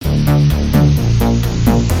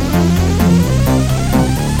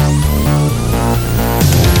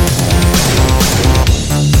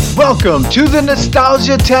Welcome to the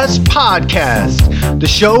Nostalgia Test Podcast, the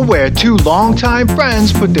show where two longtime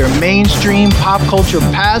friends put their mainstream pop culture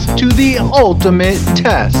past to the ultimate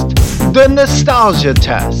test, the Nostalgia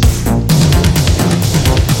Test.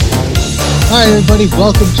 Hi everybody,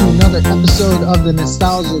 welcome to another episode of the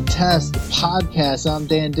Nostalgia Test Podcast. I'm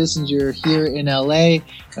Dan Dissinger here in LA,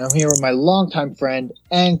 and I'm here with my longtime friend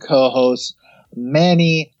and co-host,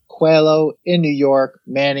 Manny Coelho in New York.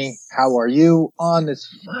 Manny, how are you on this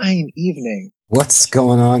fine evening? What's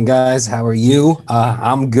going on, guys? How are you?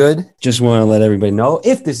 I'm good. Just want to let everybody know,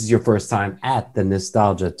 if this is your first time at the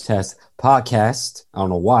Nostalgia Test Podcast, I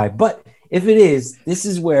don't know why, but if it is, this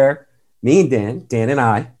is where me and Dan and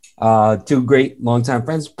I, two great longtime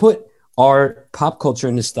friends, put our pop culture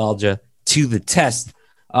and nostalgia to the test.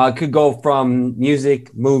 Could go from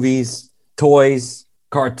music, movies, toys,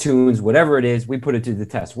 cartoons, whatever it is, we put it to the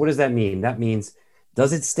test. What does that mean? That means,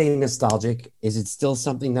 does it stay nostalgic? Is it still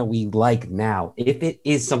something that we like now? If it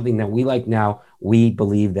is something that we like now, we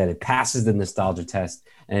believe that it passes the nostalgia test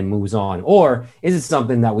and moves on. Or is it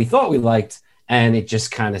something that we thought we liked and it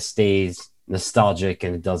just kind of stays nostalgic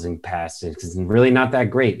and it doesn't pass? It's really not that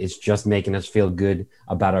great. It's just making us feel good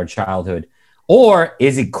about our childhood. Or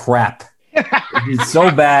is it crap? It's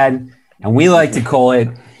so bad. And we like to call it,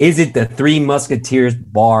 is it the Three Musketeers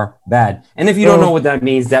bar bad? And if you don't know what that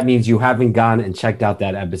means you haven't gone and checked out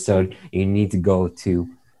that episode. You need to go to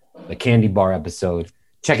the Candy Bar episode.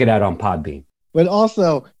 Check it out on Podbean. But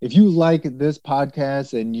also, if you like this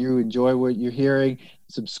podcast and you enjoy what you're hearing,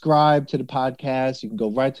 subscribe to the podcast. You can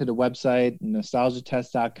go right to the website,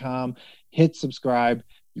 nostalgiatest.com, hit subscribe.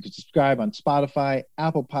 You can subscribe on Spotify,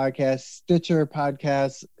 Apple Podcasts, Stitcher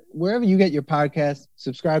Podcasts, wherever you get your podcast.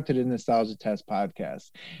 Subscribe to the Nostalgia Test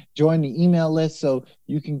Podcast. Join the email list so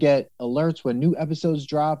you can get alerts when new episodes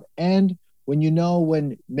drop and when you know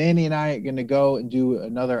when Manny and I are going to go and do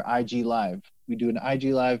another IG Live. We do an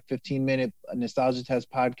IG Live 15-minute Nostalgia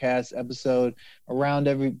Test Podcast episode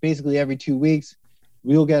around basically every 2 weeks.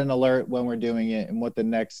 We'll get an alert when we're doing it and what the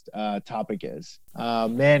next topic is.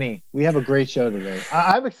 Manny, we have a great show today.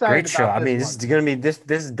 I'm excited. Great show. This is going to be this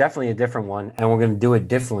is definitely a different one, and we're going to do it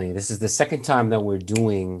differently. This is the second time that we're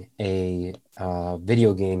doing a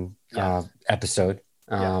video game episode.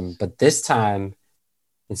 But this time,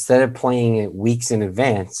 instead of playing it weeks in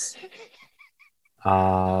advance,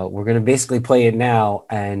 we're going to basically play it now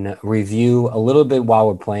and review a little bit while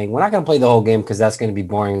we're playing. We're not going to play the whole game because that's going to be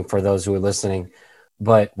boring for those who are listening.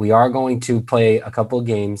 But we are going to play a couple of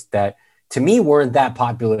games that, to me, weren't that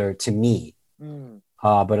popular to me.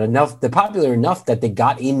 But they're popular enough that they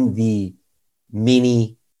got in the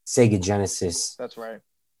mini Sega Genesis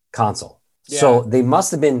console. Yeah. So they must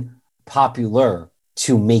have been popular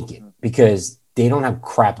to make it because they don't have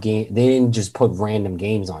crap game. They didn't just put random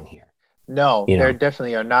games on here. No, there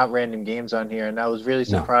definitely are not random games on here. And I was really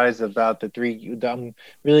surprised about the three. I'm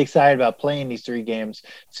really excited about playing these three games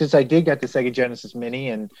since I did get the Sega Genesis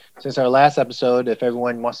Mini. And since our last episode, if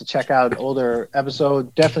everyone wants to check out an older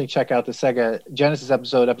episode, definitely check out the Sega Genesis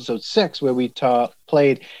episode 6, where we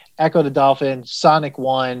played Echo the Dolphin, Sonic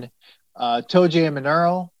 1, Toe Jam and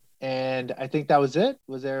Earl. And I think that was it.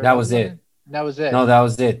 That was it. That was it. No, that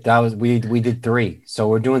was it. We did 3. So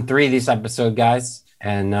we're doing 3 this episode, guys.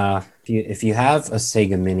 And if you have a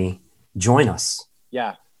Sega Mini, join us.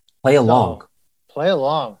 Yeah. Play along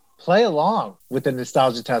with the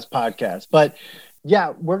Nostalgia Test Podcast. But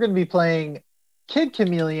yeah, we're going to be playing Kid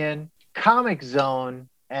Chameleon, Comix Zone,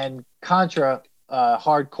 and Contra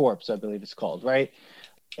Hard Corps, I believe it's called, right?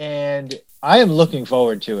 And I am looking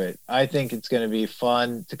forward to it. I think it's going to be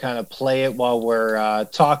fun to kind of play it while we're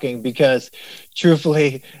talking because,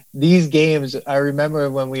 truthfully, these games, I remember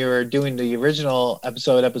when we were doing the original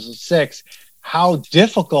episode 6, how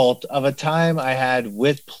difficult of a time I had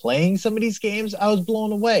with playing some of these games. I was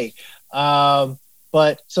blown away.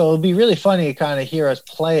 But so it'll be really funny to kind of hear us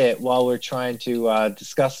play it while we're trying to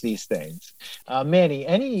discuss these things.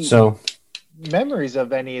 Manny, memories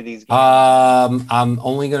of any of these games? I'm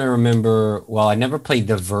only going to remember, I never played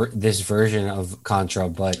this version of Contra,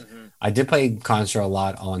 but I did play Contra a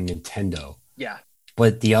lot on Nintendo. Yeah.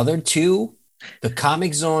 But the other two, the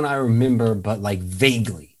Comix Zone, I remember, but like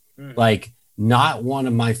vaguely. Like not one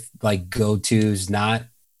of my go-tos, not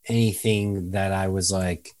anything that I was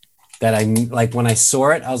like, that I like when I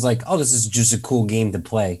saw it, I was like, oh, this is just a cool game to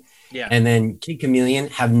play. Yeah. And then Kid Chameleon,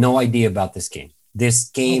 have no idea about this game. This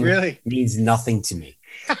game means nothing to me.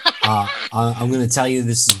 I'm going to tell you,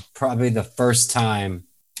 this is probably the first time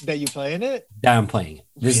that you playing it. That I'm playing it.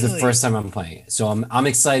 This is the first time I'm playing it, so I'm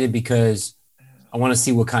excited because I want to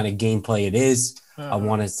see what kind of gameplay it is. I'm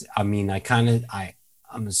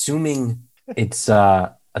assuming it's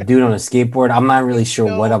a dude on a skateboard. I'm not really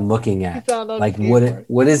sure what No, I'm looking he's at. not on a Like, skateboard.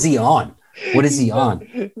 what is he on? What is He's he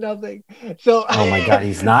on? nothing. So, Oh my God,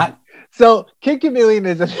 he's not? so Kid Chameleon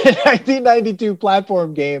is a 1992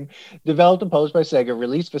 platform game developed and published by Sega,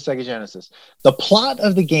 released for Sega Genesis. The plot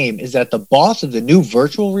of the game is that the boss of the new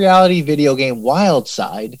virtual reality video game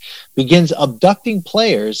Wildside begins abducting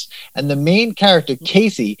players, and the main character,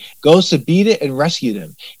 Casey, goes to beat it and rescue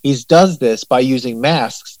them. He does this by using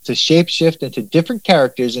masks to shapeshift into different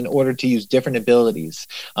characters in order to use different abilities.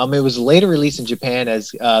 It was later released in Japan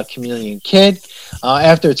as Chameleon Kid.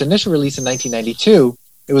 After its initial release in 1992,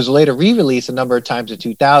 it was later re-released a number of times in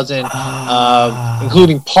 2000,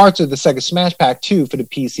 including parts of the Sega Smash Pack 2 for the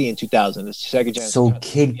PC in 2000. The Sega Genesis. So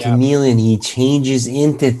Kid Chameleon, he changes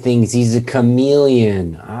into things. He's a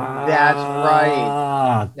chameleon. That's right.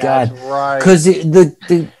 God. That's right. Because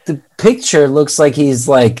the picture looks like he's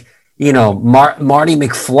like, Marty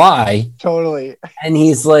McFly. Totally. And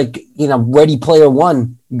he's like, Ready Player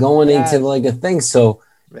One going into like a thing. So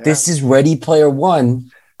this is Ready Player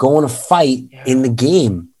One going to fight in the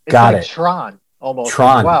game. It's Got like it. Tron almost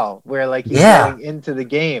Tron. as well, where like he's going into the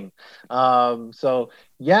game. So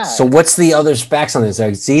what's the other specs on this?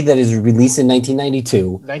 I see that it's released in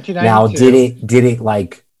 1992. 1992. Now did it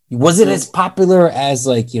like, was it as popular as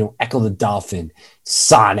like, Echo the Dolphin,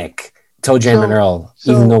 Sonic, Toe Jam and Earl?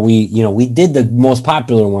 Even though we did the most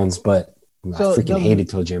popular ones, but I freaking hated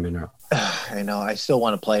Toe Jam and Earl. I know. I still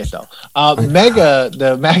want to play it though. Mega,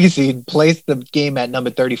 the magazine, placed the game at number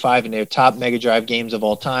 35 in their top Mega Drive games of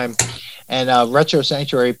all time, and Retro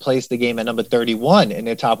Sanctuary placed the game at number 31 in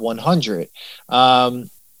their top 100.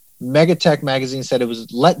 Megatech magazine said it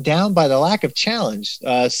was let down by the lack of challenge.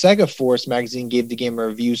 Sega Force magazine gave the game a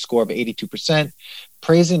review score of 82%,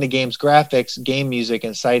 praising the game's graphics, game music,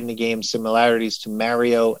 and citing the game's similarities to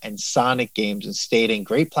Mario and Sonic games, and stating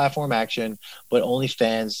great platform action, but only for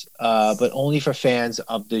fans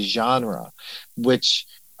of the genre. Which,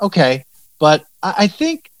 okay, but I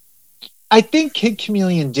think Kid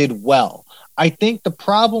Chameleon did well. I think the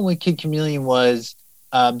problem with Kid Chameleon was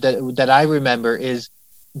that I remember is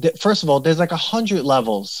that, first of all, there's like 100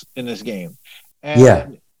 levels in this game,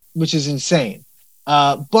 which is insane.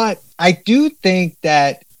 But I do think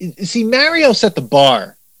that, see, Mario set the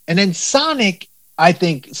bar, and then Sonic, I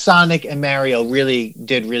think Sonic and Mario really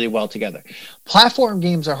did really well together. Platform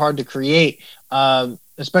games are hard to create,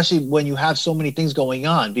 especially when you have so many things going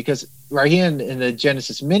on, because right here in the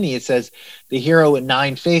Genesis Mini, it says the hero with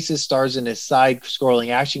 9 faces stars in a side-scrolling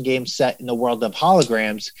action game set in the world of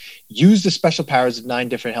holograms. Use the special powers of 9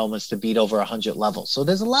 different helmets to beat over 100 levels. So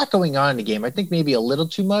there's a lot going on in the game. I think maybe a little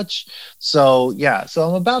too much. So yeah, so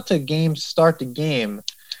I'm about to start the game.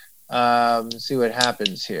 See what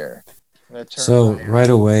happens here. So right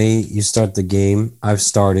away, you start the game. I've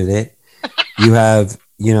started it. You have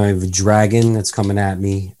a dragon that's coming at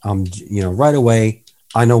me. Right away,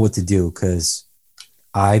 I know what to do because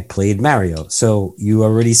I played Mario. So you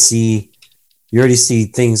already see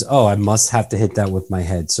things. Oh, I must have to hit that with my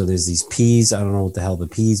head. So there's these P's. I don't know what the hell the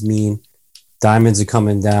P's mean. Diamonds are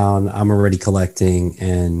coming down. I'm already collecting,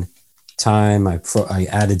 and time. I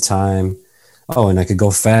added time. Oh, and I could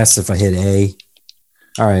go fast if I hit A.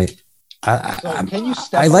 All right. Can you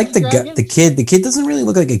step I on like the the kid. The kid doesn't really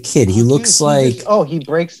look like a kid. He looks like he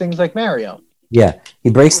breaks things like Mario. Yeah, he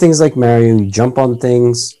breaks things like Mario. You jump on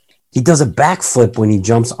things. He does a backflip when he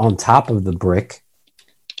jumps on top of the brick.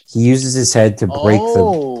 He uses his head to break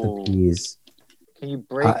the keys. Can you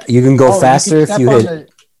break? You can go faster if you hit.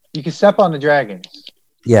 You can step on the dragons.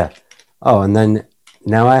 Yeah. Oh, and then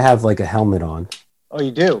now I have like a helmet on. Oh,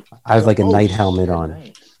 you do? I have like a knight helmet on.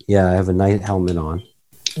 Nice. Yeah, I have a knight helmet on.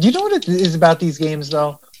 Do you know what it is about these games,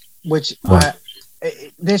 though? Which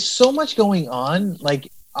there's so much going on, like,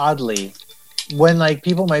 oddly, when, like,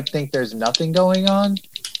 people might think there's nothing going on.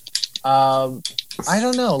 I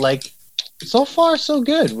don't know. Like, so far, so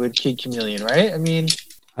good with Kid Chameleon, right? I mean,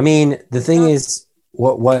 the thing is,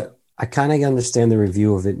 what I kind of understand the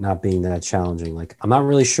review of it not being that challenging. Like, I'm not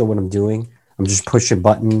really sure what I'm doing. I'm just pushing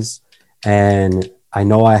buttons, and I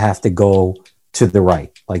know I have to go to the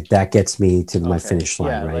right. Like, that gets me to my finish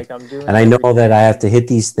line, right? Like, I'm doing and I know that I have to hit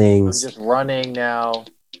these things. I'm just running now.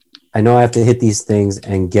 I know I have to hit these things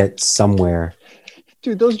and get somewhere.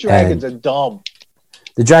 Dude, those dragons are dumb.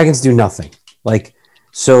 The dragons do nothing. Like,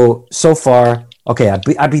 so far, okay,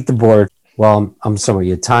 I beat the board. Well, I'm somewhere.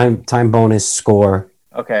 Your time bonus score.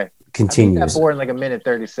 Okay. Continues. I beat that board in like a minute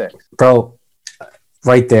 36. Bro,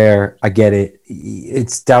 right there, I get it.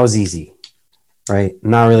 That was easy, right?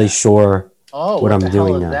 I'm not really sure. What I'm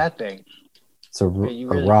doing now. That thing? It's a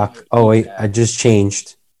rock. Oh wait, I just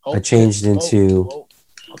changed. I changed into.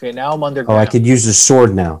 Okay, now I'm Oh, underground. I could use the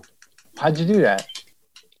sword now. How'd you do that?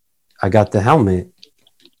 I got the helmet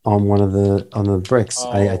on the bricks.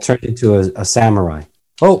 I turned into a samurai.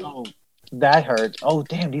 Oh, That hurts. Oh,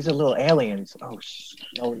 damn, these are little aliens. Oh,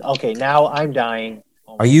 okay, now I'm dying.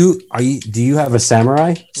 are you? Do you have a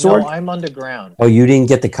samurai sword? No, I'm underground. Oh, you didn't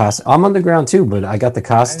get the costume. I'm underground too, but I got the I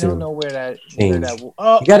don't costume know where that change.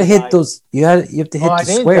 Oh, You got to I hit died. those. You have to hit I the didn't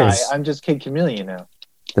die. squares. I'm just Kid Chameleon now.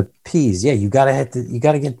 The P's. Yeah, you got to hit the. You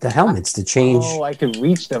got to get the helmets to change. Oh, I could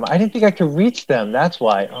reach them. I didn't think I could reach them. That's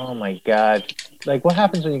why. Oh my god. Like, what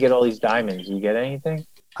happens when you get all these diamonds? You get anything?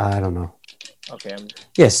 I don't know. Okay.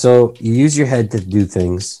 Yeah, so you use your head to do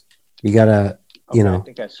things. You gotta,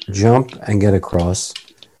 jump and get across.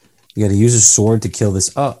 You gotta use a sword to kill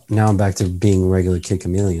this. Oh, now I'm back to being regular Kid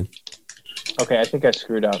Chameleon. Okay, I think I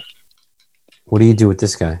screwed up. What do you do with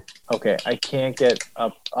this guy? Okay, I can't get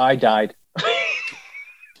up. I died.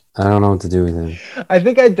 I don't know what to do with him. I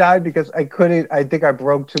think I died because I couldn't. I think I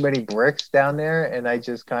broke too many bricks down there, and I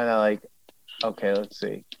just kind of like. Okay, let's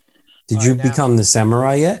see. Did you become the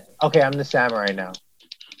samurai yet? Okay, I'm the samurai now.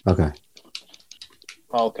 Okay.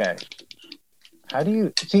 Okay. How do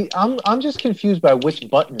you see? I'm just confused by which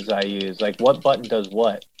buttons I use. Like, what button does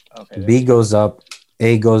what? Okay. B goes up.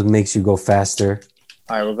 A makes you go faster.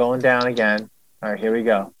 All right, we're going down again. All right, here we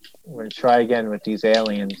go. We're gonna try again with these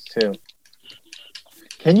aliens too.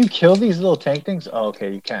 Can you kill these little tank things? Oh,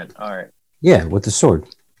 okay, you can. All right. Yeah, with the sword.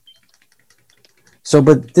 So,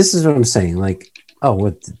 but this is what I'm saying. Like,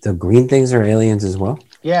 what the green things are aliens as well?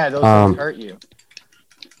 Yeah, those things hurt you.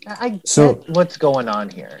 I get what's going on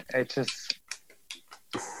here. It's just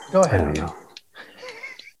go ahead. I don't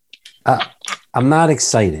know. I'm not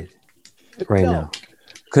excited right now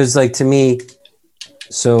because, like, to me,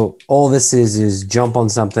 so all this is jump on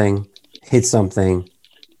something, hit something,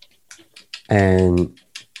 and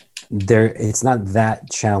it's not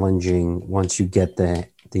that challenging once you get the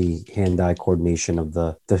hand-eye coordination of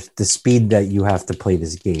the speed that you have to play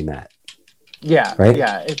this game at. Yeah, right.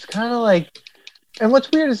 Yeah, it's kind of like, and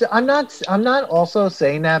what's weird is I'm not also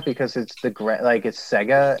saying that because it's it's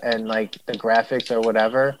Sega and like the graphics or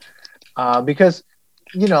whatever, because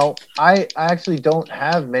I actually don't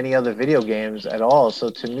have many other video games at all.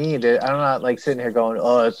 So to me, I'm not like sitting here going,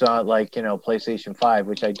 oh, it's not like PlayStation 5,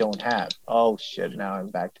 which I don't have. Oh shit! Now I'm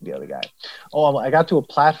back to the other guy. Oh, I got to a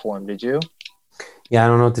platform. Did you? Yeah, I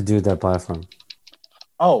don't know what to do with that platform.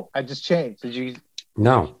 Oh, I just changed. Did you?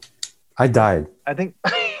 No, I died. I think.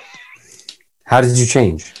 How did you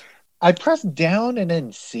change? I pressed down and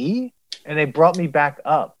then C, and they brought me back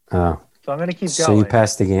up. Oh. So I'm gonna keep going. So you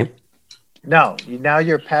passed the game? No, now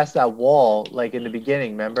you're past that wall, like in the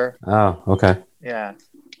beginning. Remember? Oh, okay. Yeah.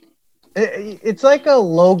 It's like a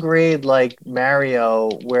low grade like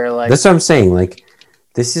Mario, where like that's what I'm saying. Like,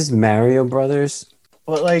 this is Mario Brothers.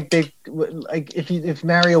 Well, like if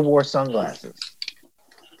Mario wore sunglasses.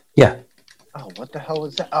 Yeah. Oh, what the hell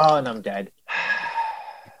was that? Oh, and I'm dead.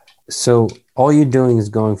 So all you're doing is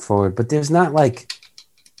going forward, but there's not like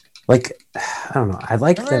I don't know. I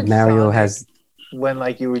like that Mario Sonic, has when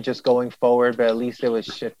like you were just going forward, but at least there was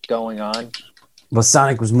shit going on. But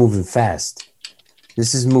Sonic was moving fast.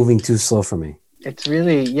 This is moving too slow for me. It's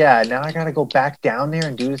really now I gotta go back down there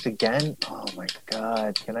and do this again. Oh my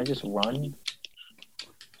god. Can I just run?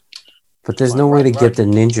 But there's no way to get the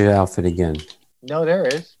ninja outfit again. No, there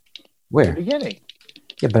is. Where? The beginning.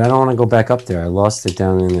 Yeah, but I don't want to go back up there. I lost it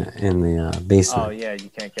down in the basement. Oh yeah, you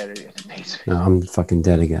can't get it in the basement. No, I'm fucking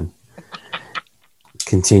dead again.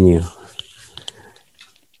 Continue.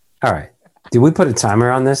 All right. Did we put a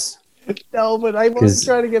timer on this? No, but I was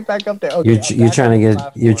trying to get back up there. Okay, you're trying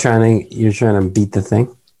to beat the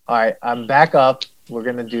thing. All right, I'm back up. We're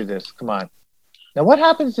gonna do this. Come on. Now, what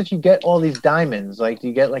happens if you get all these diamonds? Like, do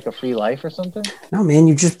you get like a free life or something? No, man.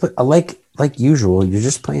 You just put like usual. You're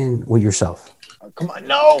just playing with yourself. Oh, come on,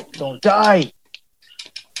 no! Don't die.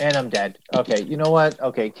 And I'm dead. Okay, you know what?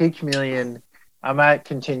 Okay, Kid Chameleon. I'm at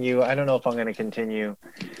continue. I don't know if I'm gonna continue.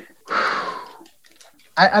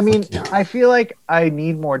 I mean, I feel like I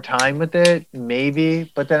need more time with it,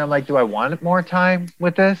 maybe. But then I'm like, do I want more time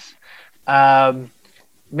with this?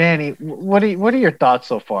 Manny, what are your thoughts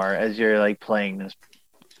so far as you're like playing this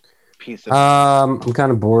piece of? I'm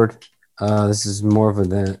kind of bored. This is more of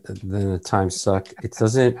than a time suck. It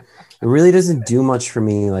really doesn't do much for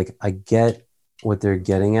me. Like, I get what they're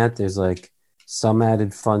getting at. There's like some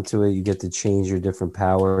added fun to it. You get to change your different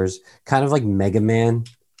powers, kind of like Mega Man.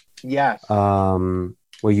 Yes.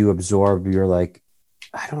 Where you absorb. You're like,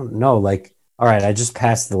 I don't know. Like, all right, I just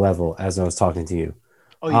passed the level as I was talking to you.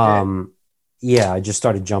 Oh, you did? Yeah, I just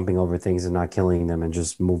started jumping over things and not killing them and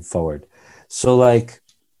just moved forward. So, like,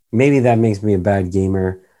 maybe that makes me a bad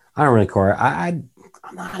gamer. I don't really care. I'm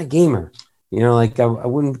not a gamer. You know, like I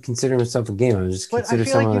wouldn't consider myself a gamer. I would just But I consider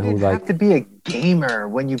feel like you someone who didn't have to like be a gamer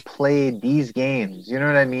when you played these games. You know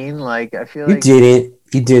what I mean? Like I feel you like didn't.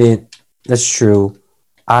 You didn't. That's true.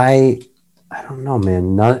 I I don't know,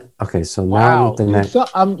 man. Not okay. So now I'm wow, the dude. next. So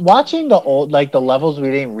I'm watching the old like the levels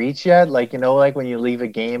we didn't reach yet. Like like when you leave a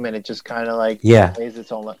game and it just kind of like Yeah, plays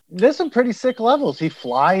its own. There's some pretty sick levels. He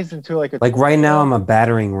flies into like a like right now I'm tornado. a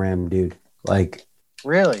battering ram, dude. Like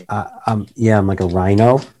Really? I'm like a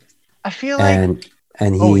rhino, I feel like and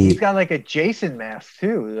and oh, he's he got like a Jason mask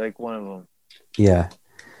too. Like one of them. yeah.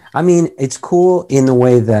 I mean, it's cool in the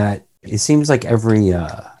way that it seems like every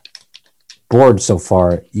board so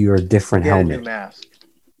far you're a different Get a new helmet. mask.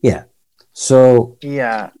 Yeah. So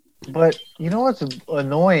Yeah, but you know what's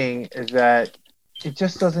annoying is that it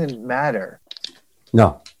just doesn't matter.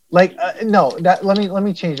 no. Like no, that let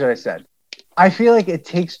me change what I said. I feel like it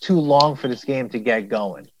takes too long for this game to get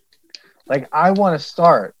going. Like I want to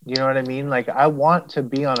start, you know what I mean? Like I want to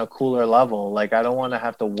be on a cooler level. Like I don't want to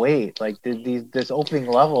have to wait. Like this opening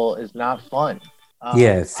level is not fun. Yeah,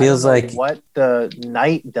 it I don't feels know like what the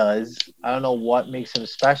knight does. I don't know what makes him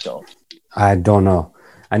special. I don't know.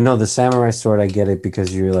 I know the samurai sword. I get it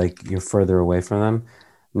because you're further away from them.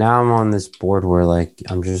 Now I'm on this board where like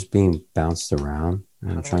I'm just being bounced around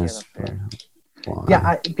and How I'm do I trying to get up spread there? out. Yeah,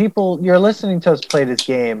 Why? people, you're listening to us play this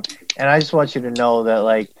game, and I just want you to know that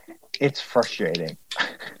like it's frustrating.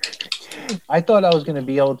 I thought I was going to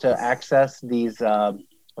be able to access these.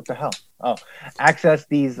 What the hell? Oh, access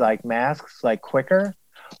these like masks like quicker,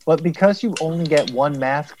 but because you only get one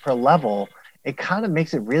mask per level, it kind of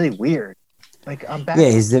makes it really weird. Like I'm Yeah, back.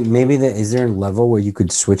 is there a level where you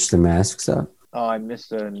could switch the masks up? Oh, I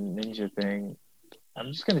missed a ninja thing.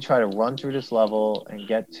 I'm just gonna try to run through this level and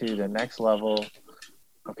get to the next level.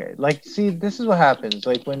 Okay, like see, this is what happens.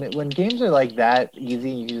 Like when games are like that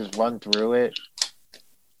easy, you can just run through it.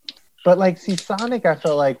 But like, see, Sonic, I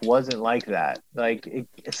felt like wasn't like that. Like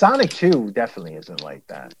Sonic 2 definitely isn't like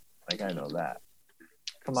that. Like I know that.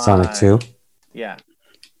 Come Sonic on, 2? yeah,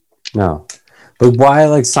 No. But why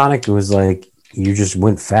like Sonic was like you just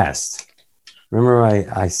went fast. Remember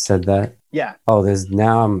I said that? yeah. Oh, there's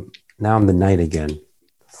now I'm the knight again.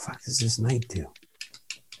 The fuck does this knight do?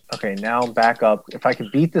 Okay, now back up. If I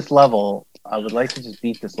could beat this level, I would like to just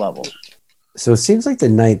beat this level. So it seems like the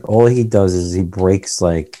knight all he does is he breaks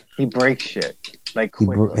like He breaks shit like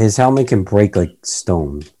quickly. his helmet can break like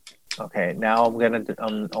stone. Okay, now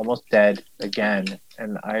I'm almost dead again,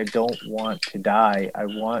 and I don't want to die. I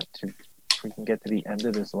want to freaking get to the end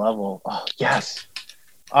of this level. Oh yes!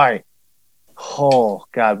 All right. Oh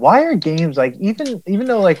god, why are games like even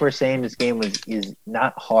though like we're saying this game is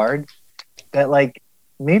not hard, that like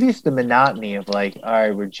maybe it's the monotony of like all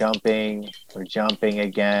right, we're jumping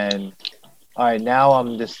again. All right, now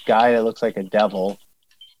I'm this guy that looks like a devil,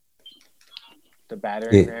 the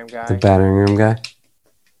battering ram The guy. battering room guy.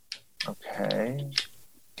 Okay.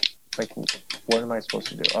 Like, what am I supposed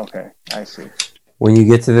to do? Okay, I see. When you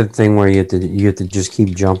get to the thing where you have to just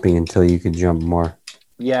keep jumping until you can jump more.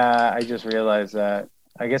 Yeah, I just realized that.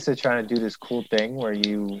 I guess they're trying to do this cool thing where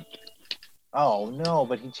you. Oh no!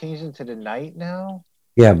 But he changed into the knight now.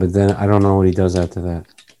 Yeah, but then I don't know what he does after that.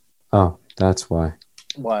 Oh, that's why.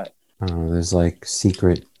 What? I don't know. There's like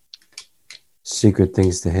secret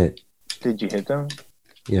things to hit. Did you hit them?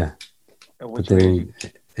 Yeah, And but which way did you?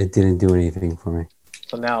 it didn't do anything for me.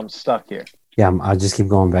 So now I'm stuck here. Yeah, I just keep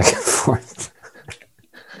going back and forth.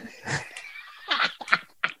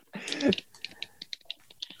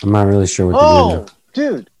 I'm not really sure what to do now.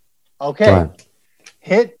 Dude. Go Okay.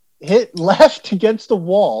 ahead. Hit left against the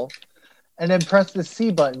wall, and then press the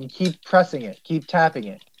C button. Keep pressing it. Keep tapping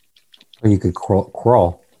it. Or you could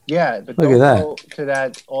crawl. Yeah, but Look don't at that. go to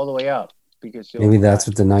that all the way up because you'll. Maybe that's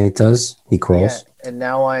what the knight does. He Yeah, crawls. and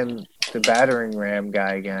now I'm the battering ram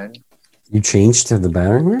guy again. You changed to the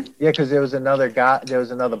battering ram? Yeah, because there was another guy. There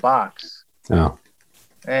was another box, Oh.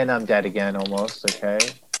 and I'm dead again almost. Okay,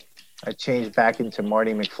 I changed back into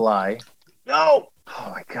Marty McFly. No.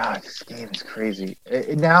 Oh my god, this game is crazy.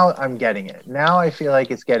 Now I'm getting it. Now I feel like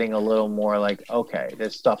it's getting a little more like okay,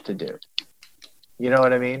 there's stuff to do. You know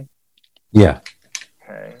what I mean? Yeah.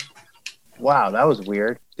 Okay. Wow, that was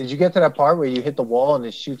weird. Did you get to that part where you hit the wall and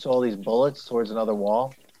it shoots all these bullets towards another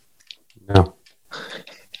wall? No.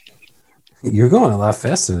 You're going a lot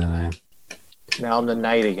faster than I am. Now I'm the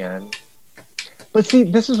knight again. But see,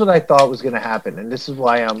 this is what I thought was going to happen, and this is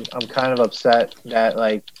why I'm kind of upset that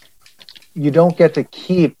like you don't get to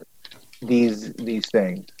keep these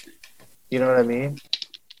things. You know what I mean?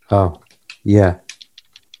 Oh, yeah.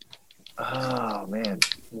 Oh man,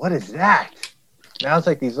 what is that? Now it's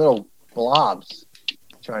like these little blobs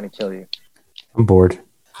trying to kill you. I'm bored.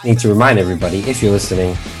 I need to remind everybody, if you're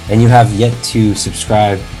listening and you have yet to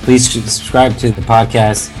subscribe, please subscribe to the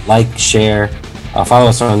podcast, like, share, follow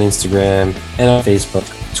us on Instagram and on Facebook,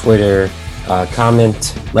 Twitter,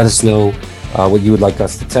 comment, let us know what you would like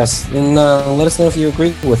us to test, and let us know if you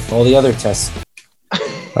agree with all the other tests.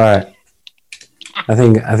 All right. I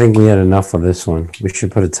think we had enough of this one. We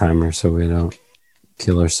should put a timer so we don't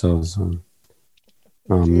kill ourselves on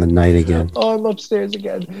the night again. Oh, I'm upstairs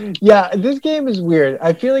again. Yeah, this game is weird.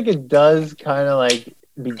 I feel like it does kind of like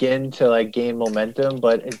begin to like gain momentum,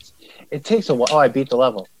 but it takes a while. Oh, I beat the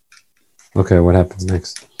level. Okay, what happens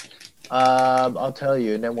next? I'll tell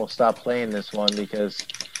you, and then we'll stop playing this one because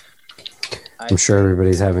I'm sure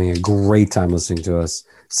everybody's having a great time listening to us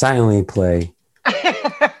silently play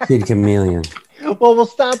Kid Chameleon. Well, we'll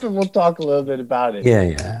stop and we'll talk a little bit about it.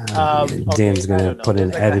 Yeah. Dan's gonna put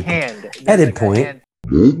an edit point.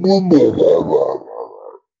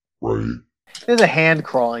 There's a hand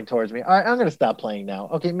crawling towards me. All right, I'm gonna stop playing now.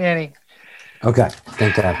 Okay, Manny. Okay,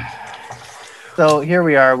 thank God. So here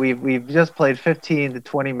we are. We've just played 15 to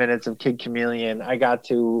 20 minutes of Kid Chameleon. I got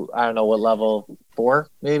to, I don't know what level, 4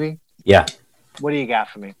 maybe. Yeah. What do you got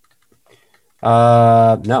for me?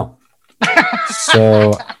 No.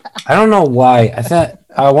 So I don't know why.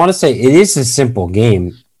 I want to say it is a simple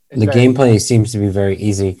game. The gameplay seems to be very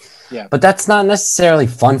easy. Yeah. But that's not necessarily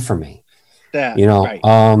fun for me. Yeah. You know, right.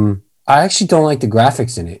 I actually don't like the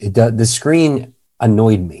graphics in it. The screen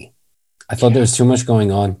annoyed me. I thought there was too much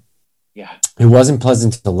going on. Yeah. It wasn't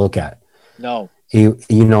pleasant to look at. No. You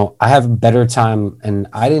know, I have a better time, and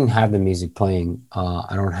I didn't have the music playing.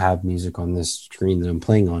 I don't have music on this screen that I'm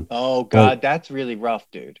playing on. Oh God, that's really rough,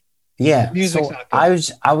 dude. Yeah. So I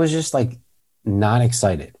was just like not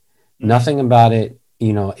excited. Mm-hmm. Nothing about it.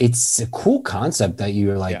 You know, it's a cool concept that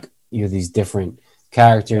you're like you're these different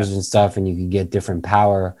characters and stuff, and you can get different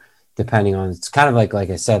power depending on. It's kind of like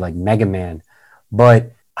I said, like Mega Man,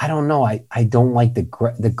 but I don't know. I don't like the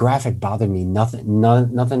graphic bothered me.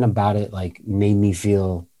 Nothing about it like made me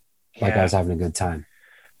feel like I was having a good time.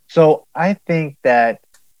 So I think that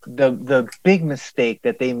the big mistake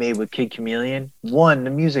that they made with Kid Chameleon, one, the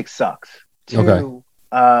music sucks. Two,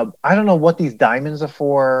 I don't know what these diamonds are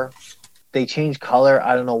for. They change color.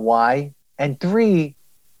 I don't know why. And three,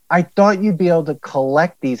 I thought you'd be able to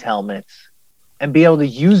collect these helmets and be able to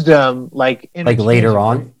use them like later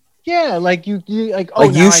on. Yeah, like you like. Oh,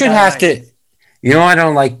 like you should have to. You know, I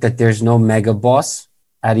don't like that. There's no mega boss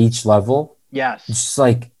at each level. Yes, just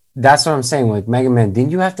like that's what I'm saying. Like Mega Man,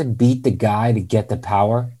 didn't you have to beat the guy to get the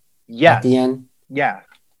power? Yeah. At the end. Yeah.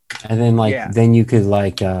 And then then you could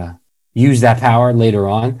use that power later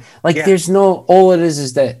on. Like there's no. All it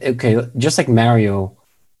is that just like Mario,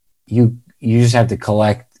 you just have to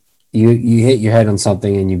collect. You hit your head on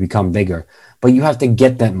something and you become bigger. But you have to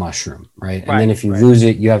get that mushroom, right? And then if you lose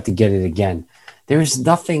it, you have to get it again. There's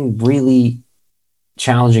nothing really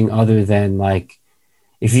challenging other than like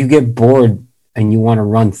if you get bored and you want to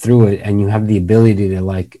run through it and you have the ability to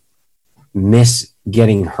like miss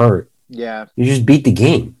getting hurt. Yeah. You just beat the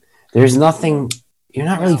game. There's nothing. You're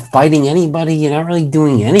not really fighting anybody. You're not really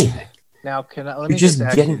doing anything. Now, let me just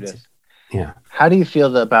ask you this. Yeah. How do you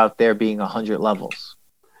feel about there being 100 levels?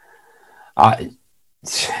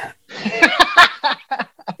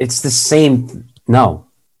 It's the same. No.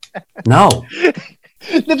 But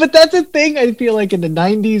that's a thing I feel like in the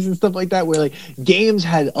 90s and stuff like that where like games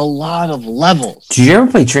had a lot of levels. Did you ever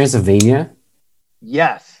play Transylvania?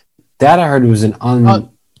 Yes. That I heard was an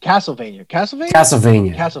Castlevania.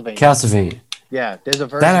 Yeah, there's a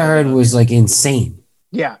version that I heard was like insane.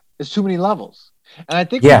 Yeah, there's too many levels. And I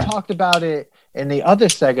think we talked about it in the other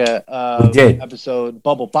Sega episode,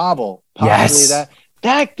 Bubble Bobble. Possibly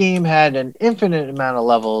that game had an infinite amount of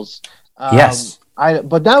levels.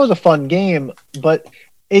 But that was a fun game, but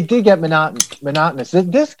it did get monotonous.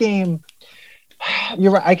 This game,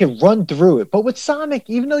 you're right, I could run through it. But with Sonic,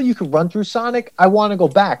 even though you could run through Sonic, I want to go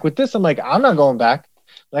back. With this, I'm like, I'm not going back.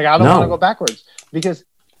 Like, I don't want to go backwards. Because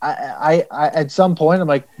I at some point, I'm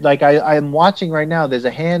like I'm watching right now, there's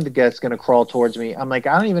a hand that's going to crawl towards me. I'm like,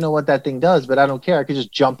 I don't even know what that thing does, but I don't care. I could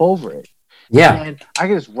just jump over it. Yeah. And I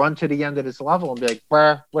could just run to the end of this level and be like,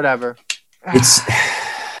 bruh, whatever. It's,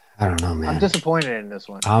 I don't know, man. I'm disappointed in this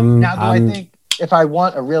one. I think if I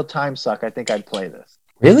want a real time suck, I think I'd play this.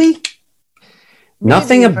 Really?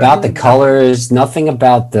 Nothing about the colors, nothing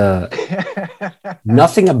about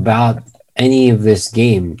nothing about any of this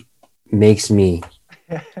game makes me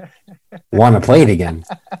want to play it again.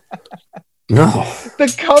 No.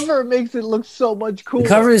 The cover makes it look so much cooler. The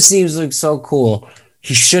cover seems like so cool.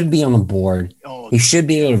 He should be on the board. He should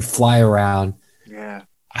be able to fly around.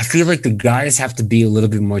 I feel like the guys have to be a little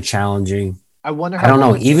bit more challenging. I wonder I how don't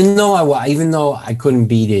know. long Even though I couldn't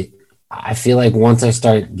beat it, I feel like once I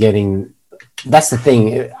start getting, that's the thing.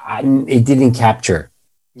 It didn't capture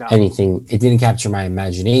no. anything. It didn't capture my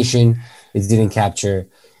imagination. It didn't capture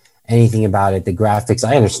anything about it. The graphics,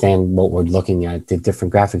 I understand what we're looking at, the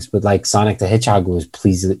different graphics, but like Sonic the Hedgehog was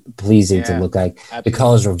pleasing to look like. Absolutely. The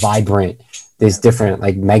colors are vibrant. There's different,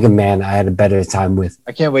 like Mega Man, I had a better time with.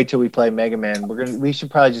 I can't wait till we play Mega Man. We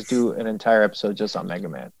should probably just do an entire episode just on Mega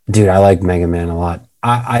Man. Dude, I like Mega Man a lot.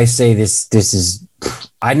 I say this is,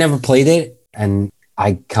 I never played it, and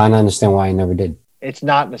I kind of understand why I never did. It's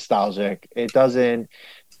not nostalgic. It doesn't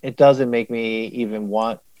make me even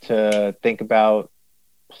want to think about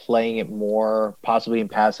playing it more. Possibly in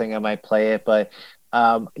passing, I might play it, but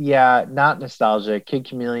not nostalgic. Kid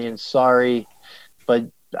Chameleon, sorry, but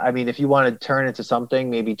I mean, if you want to turn into something,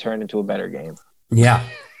 maybe turn into a better game. Yeah,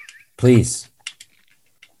 please.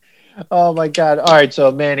 Oh my God! All right, so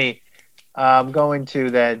Manny, I'm going to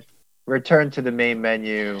then return to the main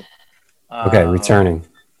menu. Okay, returning.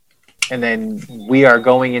 And then we are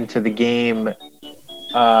going into the game.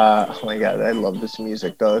 Oh my God, I love this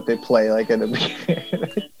music though that they play like in the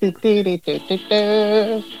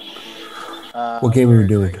what game are we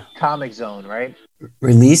doing? Comix Zone, right?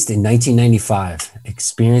 Released in 1995,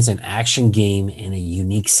 experience an action game in a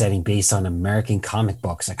unique setting based on American comic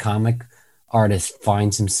books. A comic artist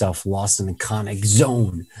finds himself lost in the comic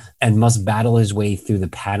zone and must battle his way through the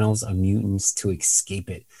panels of mutants to escape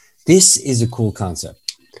it. This is a cool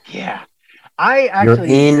concept. Yeah. You're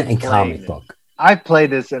in a comic book. I've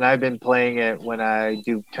played this and I've been playing it when I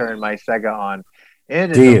do turn my Sega on.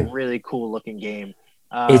 It is a really cool looking game.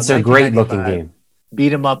 It's a great looking game.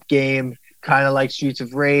 Beat 'em up game. Kind of like Streets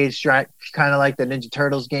of Rage, kind of like the Ninja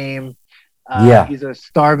Turtles game. He's a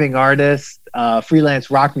starving artist, freelance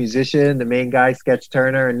rock musician. The main guy, Sketch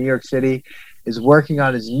Turner in New York City, is working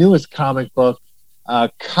on his newest comic book,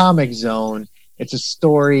 Comix Zone. It's a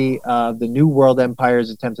story of the New World Empire's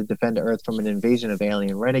attempt to defend Earth from an invasion of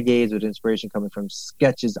alien renegades, with inspiration coming from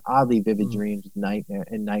Sketch's oddly vivid dreams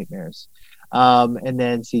and nightmares. And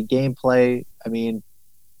then see gameplay. I mean,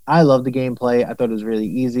 I love the gameplay. I thought it was really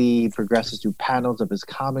easy. He progresses through panels of his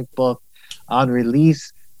comic book. On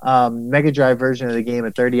release, Mega Drive version of the game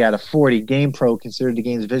at 30 out of 40. GamePro considered the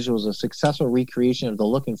game's visuals a successful recreation of the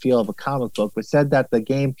look and feel of a comic book, but said that the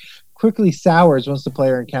game quickly sours once the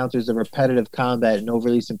player encounters the repetitive combat and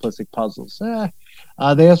overly simplistic puzzles.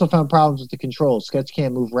 They also found problems with the controls. Sketch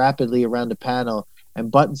can't move rapidly around the panel, and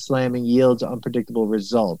button slamming yields unpredictable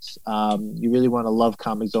results. You really want to love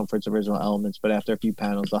Comix Zone for its original elements, but after a few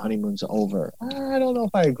panels, the honeymoon's over. I don't know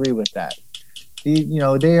if I agree with that.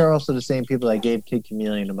 They are also the same people that gave Kid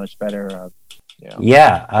Chameleon a much better.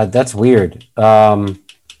 Yeah, that's weird. I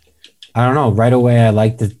don't know. Right away, I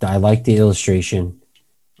like the illustration.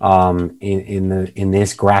 In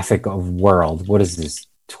this graphic of world, what is this?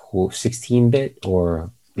 16-bit or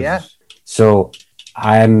yeah? So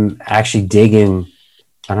I'm actually digging.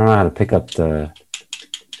 I don't know how to pick up the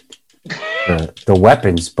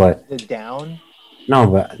weapons, but the down. No,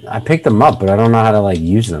 but I picked them up, but I don't know how to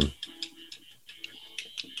use them.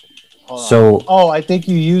 I think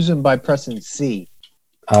you use them by pressing C.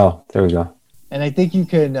 Oh, there we go. And I think you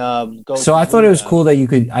can go. So I thought it was cool that you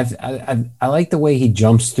could. I like the way he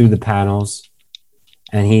jumps through the panels,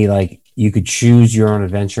 and you could choose your own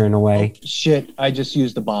adventure in a way. Oh, shit! I just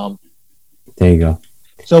used the bomb. There you go.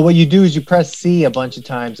 So what you do is you press C a bunch of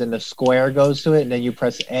times, and the square goes to it, and then you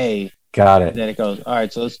press A. Got it. And then it goes. All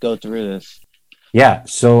right, so let's go through this. Yeah.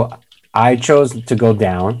 So I chose to go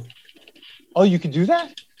down. Oh, you can do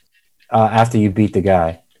that? After you beat the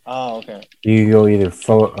guy. Oh, okay. You go either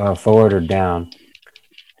forward or down.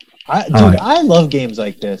 I love games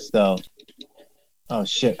like this, though. Oh,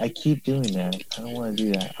 shit. I keep doing that. I don't want to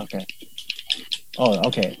do that. Okay. Oh,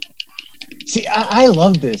 okay. See, I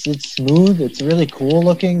love this. It's smooth. It's really cool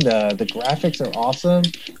looking. The graphics are awesome.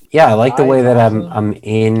 Yeah, I like the way that I'm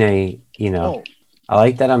in a, I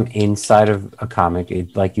like that I'm inside of a comic.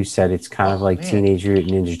 Like you said, it's kind of like Teenage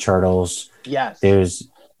Mutant Ninja Turtles. Yes. There's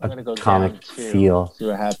a go comic feel. See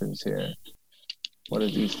what happens here. What are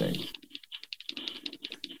these things?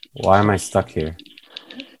 Why am I stuck here?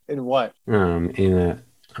 In what? I'm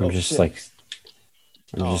just stuck.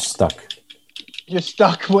 You're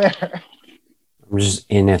stuck where? I'm just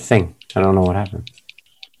in a thing. I don't know what happened.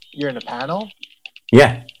 You're in a panel?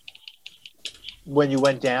 Yeah. When you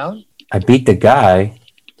went down? I beat the guy,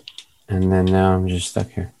 and then now I'm just stuck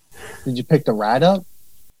here. Did you pick the rat up?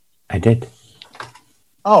 I did.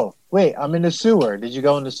 Oh, wait, I'm in the sewer. Did you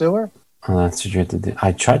go in the sewer? Oh, that's what you have to do.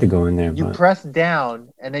 I tried to go in there, You but press down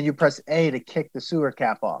and then you press A to kick the sewer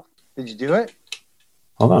cap off. Did you do it?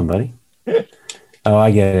 hold on, buddy. Oh,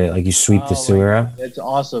 I get it. Like you sweep the Oh my sewer god, up. that's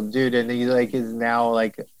awesome, dude! And he like is now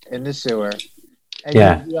like in the sewer, and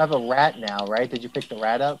Yeah. you have a rat now, right? Did you pick the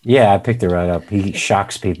rat up? Yeah, I picked it right up. He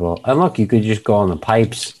shocks people. And look, you could just go on the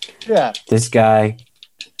pipes. Yeah, This guy.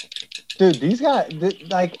 dude. These guys,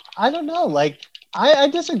 like, I don't know, like, I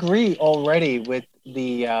disagree already with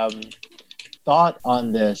the thought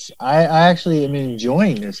on this. I actually am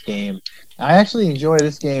enjoying this game. I actually enjoy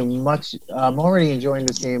this game much. I'm already enjoying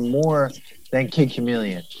this game more than Kid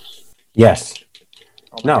Chameleon. Yes.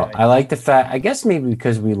 Oh my No, God, I like the fact. I guess maybe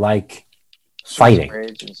because we like Streets of fighting.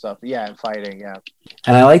 Rage and stuff. Yeah, and fighting. Yeah.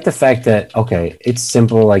 And I like the fact that okay, it's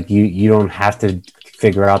simple. Like you don't have to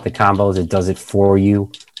figure out the combos. It does it for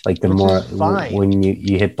you. Like the Which more is fine. when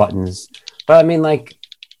you hit buttons. But I mean, like,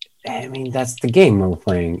 that's the game we're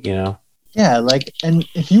playing. You know. Yeah, like, and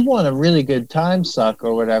if you want a really good time suck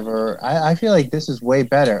or whatever, I feel like this is way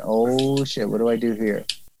better. Oh shit! What do I do here?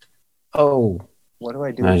 Oh, What do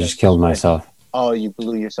I do? I with just that killed switch? myself. Oh, you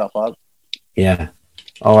blew yourself up. Yeah.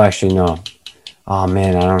 Oh, actually, no. Oh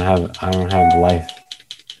man, I don't have life.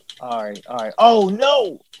 All right, all right. Oh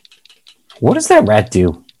no! What does that rat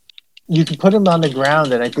do? You can put him on the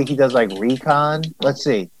ground, and I think he does like recon. Let's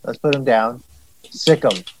see. Let's put him down. Sick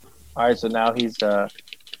him. All right, so now he's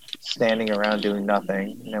standing around doing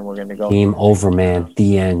nothing, and then we're gonna go. Game over, man.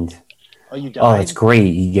 The end. Oh, you died. Oh, it's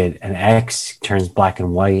great. You get an X, turns black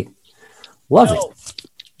and white. Love it.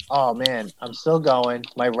 Oh man, I'm still going.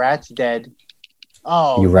 My rat's dead.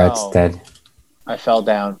 Oh, Your rat's no. dead. I fell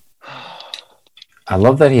down. I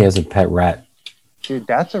love that he has a pet rat. Dude,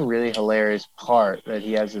 that's a really hilarious part that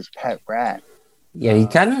he has his pet rat. Yeah, he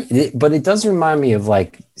kind of, but it does remind me of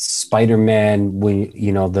like Spider-Man when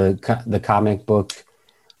you know the comic book,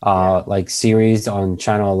 like series on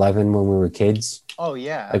Channel 11 when we were kids. Oh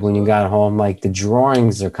yeah, like when you got home, like the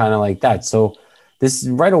drawings are kind of like that. So this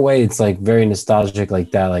right away, it's like very nostalgic,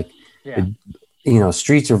 like that. Like, yeah.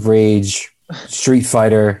 Streets of Rage, Street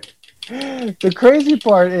Fighter. The crazy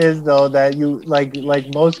part is though that you like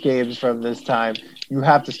most games from this time, you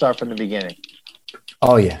have to start from the beginning.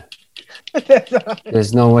 Oh yeah.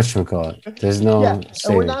 There's no whatchamacallit. There's no and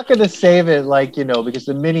we're not going to save it because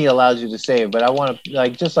the mini allows you to save, but I want to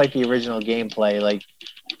just like the original gameplay,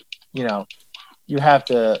 you have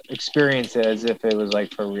to experience it as if it was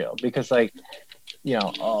like for real, because this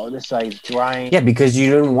guy's drying. Yeah, because you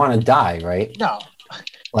didn't want to die, right? No.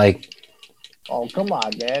 Like, oh, come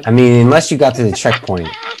on, man. I mean, unless you got to the checkpoint.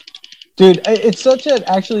 Dude, it's such an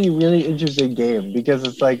actually really interesting game because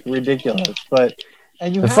it's like ridiculous, but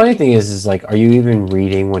the funny thing is like, are you even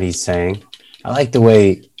reading what he's saying? I like the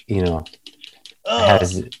way,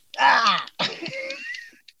 has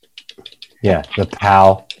yeah, the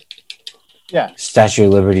PAL. Yeah. Statue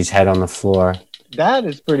of Liberty's head on the floor. That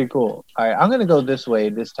is pretty cool. All right, I'm going to go this way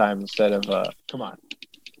this time instead of, come on.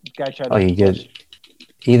 This guy tried to you get,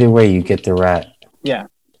 either way, you get the rat. Yeah.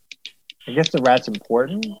 I guess the rat's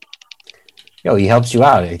important. Yo, he helps you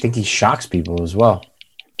out. I think he shocks people as well.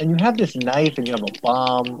 And you have this knife and you have a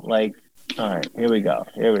bomb. Like, all right, here we go.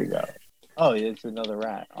 Oh, it's another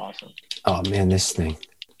rat. Awesome. Oh, man, this thing.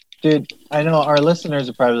 Dude, I know our listeners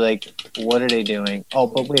are probably like, what are they doing? Oh,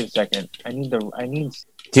 but wait a second.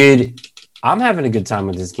 Dude, I'm having a good time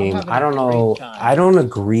with this game. I don't know. I don't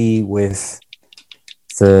agree with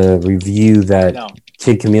the review that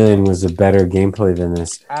Kid Chameleon was a better gameplay than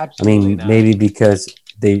this. Absolutely not. Maybe because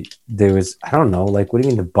there was, I don't know, like, what do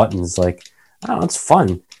you mean the buttons? Like, I don't know, it's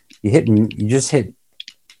fun. You just hit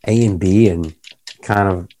A and B and kind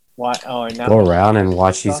of go around and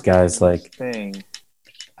watch these guys like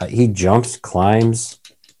he jumps, climbs,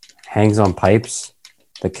 hangs on pipes.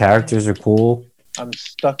 The characters are cool. I'm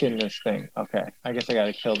stuck in this thing. Okay, I guess I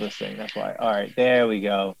gotta kill this thing. That's why. All right, there we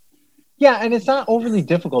go. Yeah, and it's not overly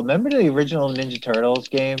difficult. Remember the original Ninja Turtles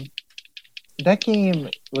game? That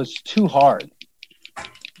game was too hard.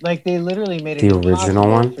 Like they literally made it the original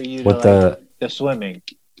one for you with the swimming.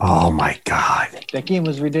 Oh my god, that game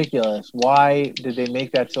was ridiculous. Why did they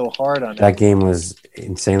make that so hard on it? That game was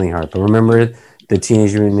insanely hard. But remember the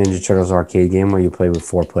Teenage Mutant Ninja Turtles arcade game where you play with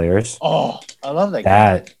 4 players? Oh, I love that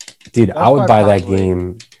game. Dude, I would buy that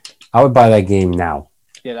game. I would buy that game now.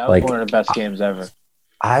 Yeah, that was one of the best games ever.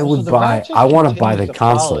 I want to buy the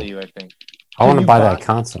console. I want to buy that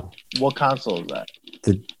console. What console is that?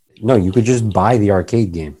 No, you could just buy the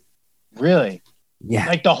arcade game. Really? Yeah.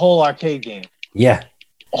 Like the whole arcade game? Yeah.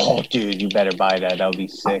 Oh, dude, you better buy that. That would be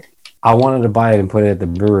sick. I wanted to buy it and put it at the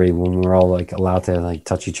brewery when we were all like allowed to like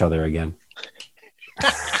touch each other again.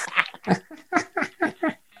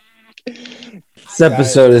 This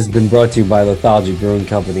episode has been brought to you by Lithology Brewing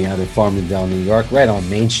Company out of Farmingdale, New York, right on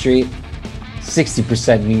Main Street.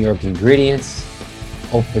 60% New York ingredients,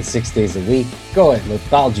 open 6 days a week. Go at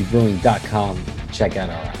lithologybrewing.com. Check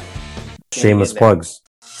out our shameless plugs.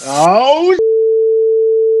 Oh,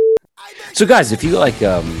 so guys, if you like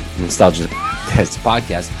Nostalgia Test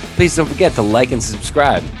podcast, please don't forget to like and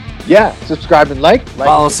subscribe. yeah, subscribe and like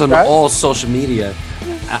Follow us on subscribe. all social media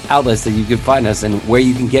outlets that you can find us and where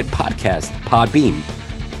you can get podcasts: Podbean,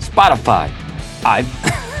 Spotify,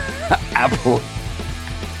 Apple.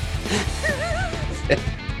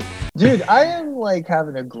 Dude, I am like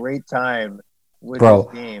having a great time with Bro,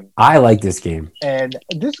 this game. I like this game. And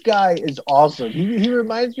this guy is awesome. He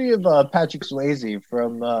reminds me of Patrick Swayze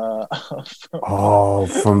from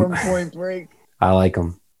from Point Break. I like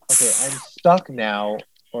him. Okay, I'm stuck now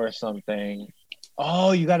or something.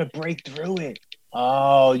 Oh, you got to break through it.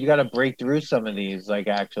 Oh, you got to break through some of these, like,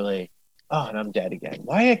 actually. Oh, and I'm dead again.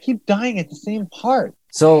 Why I keep dying at the same part?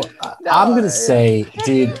 So I'm going to say,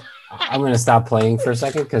 dude, I'm going to stop playing for a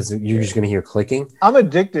second because you're just going to hear clicking. I'm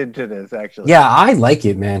addicted to this, actually. Yeah, I like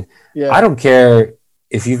it, man. Yeah. I don't care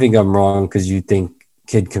if you think I'm wrong because you think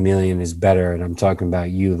Kid Chameleon is better, and I'm talking about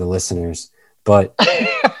you, the listeners. But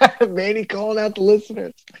Manny calling out the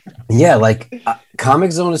listeners. yeah, like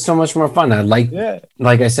Comic Zone is so much more fun. Like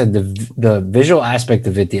I said, the visual aspect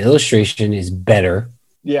of it, the illustration is better.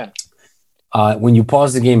 Yeah. When you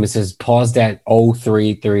pause the game, it says paused at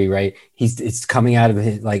 033, right? It's coming out of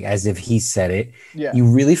it like as if he said it. Yeah. You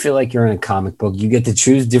really feel like you're in a comic book. You get to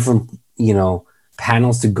choose different,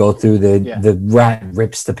 panels to go through. The rat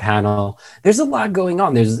rips the panel. There's a lot going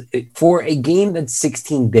on. For a game that's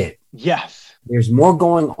 16-bit. Yes. There's more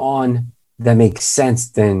going on that makes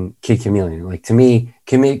sense than Kid Chameleon. Like, to me,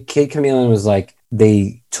 Kid Chameleon was like,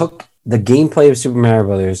 they took the gameplay of Super Mario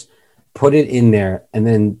Brothers, put it in there, and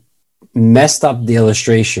then messed up the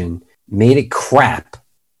illustration, made it crap,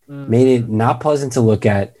 made it not pleasant to look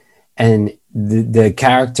at, and the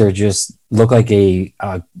character just looked like a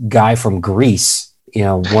guy from Greece.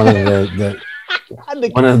 One of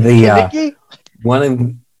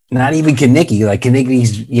not even Kaneki, like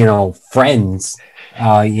Kaneki's, friends,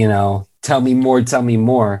 tell me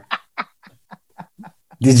more.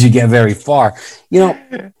 Did you get very far?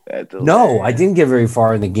 No, I didn't get very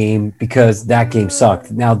far in the game because that game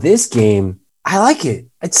sucked. Now this game, I like it.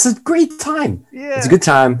 It's a great time. Yeah. It's a good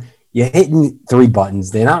time. You're hitting 3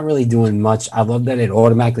 buttons. They're not really doing much. I love that it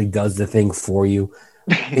automatically does the thing for you.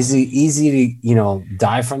 Is it easy to,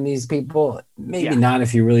 die from these people? Maybe not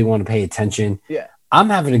if you really want to pay attention. Yeah. I'm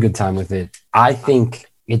having a good time with it. I think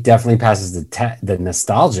it definitely passes the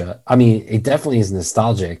nostalgia. I mean, it definitely is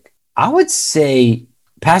nostalgic. I would say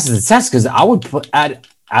passes the test because I would put out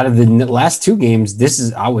of the last 2 games,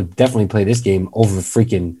 I would definitely play this game over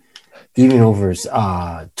Toe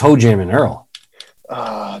Jam and Earl.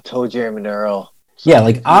 Toe Jam and Earl. Yeah,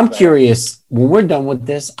 like I'm curious when we're done with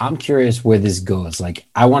this. I'm curious where this goes. Like,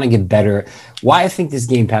 I want to get better. Why I think this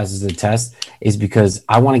game passes the test is because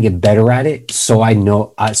I want to get better at it, so I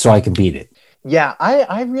know, so I can beat it. Yeah,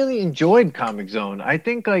 I really enjoyed Comic Zone. I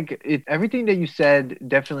think everything that you said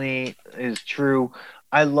definitely is true.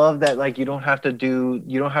 I love that, like, you don't have to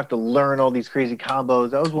learn all these crazy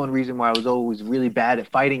combos. That was one reason why I was always really bad at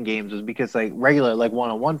fighting games, was because, like, regular, like,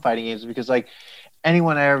 one-on-one fighting games, because, like,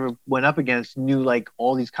 anyone I ever went up against knew, like,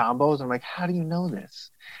 all these combos. I'm like, how do you know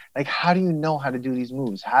this? Like, how do you know how to do these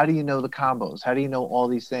moves? How do you know the combos? How do you know all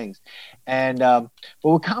these things? And but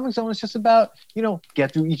with Comic Zone, it's just about,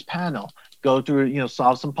 get through each panel, go through,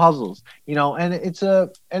 solve some puzzles, and it's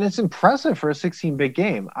impressive for a 16-bit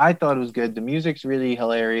game. I thought it was good. The music's really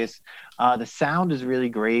hilarious. The sound is really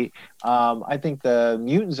great. I think the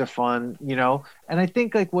mutants are fun, and I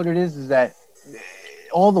think, like, what it is that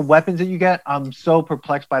all the weapons that you get, I'm so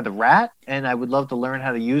perplexed by the rat, and I would love to learn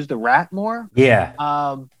how to use the rat more. Yeah.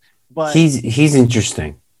 But he's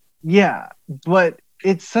interesting. Yeah, but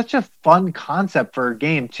it's such a fun concept for a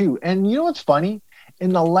game too. And you know what's funny?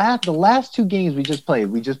 In the last 2 games we just played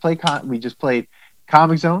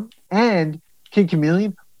Comic Zone and Kid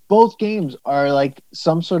Chameleon. Both games are like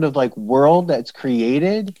some sort of like world that's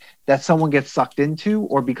created that someone gets sucked into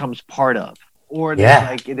or becomes part of. Or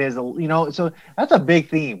like it is so that's a big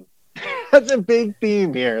theme. That's a big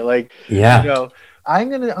theme here. Like, I'm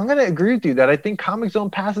gonna agree with you that I think Comic Zone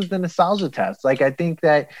passes the nostalgia test. Like, I think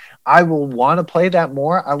that I will want to play that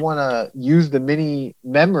more. I want to use the mini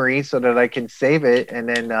memory so that I can save it and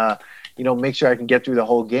then make sure I can get through the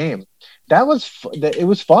whole game. It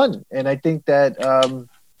was fun, and I think that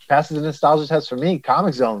passes the nostalgia test for me.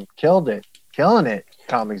 Comic Zone killing it.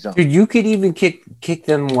 Comic Zone. Dude, you could even kick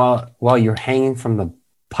them while you're hanging from the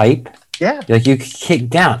pipe. Yeah. Like you could kick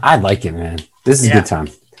down. I like it, man. This is a good time.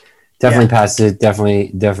 Definitely passed it.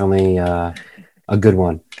 Definitely a good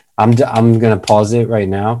one. I'm gonna pause it right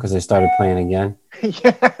now because I started playing again.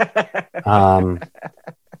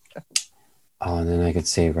 Oh, and then I could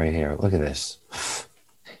save right here. Look at this.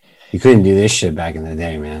 You couldn't do this shit back in the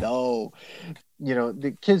day, man. No,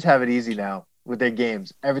 the kids have it easy now with their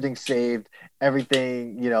games. Everything's saved.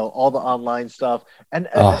 Everything, all the online stuff. And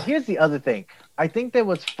here's the other thing. I think that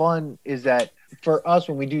what's fun is that for us,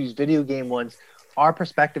 when we do these video game ones, our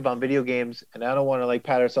perspective on video games, and I don't want to like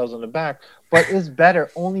pat ourselves on the back, but is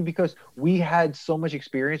better only because we had so much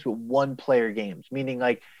experience with one-player games, meaning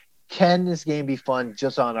like, can this game be fun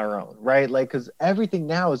just on our own, right? Like, because everything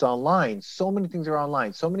now is online. So many things are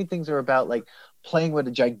online. So many things are about like playing with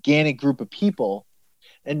a gigantic group of people.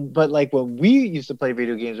 But like when we used to play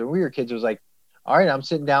video games when we were kids, it was like, all right, I'm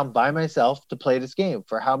sitting down by myself to play this game.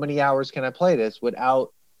 For how many hours can I play this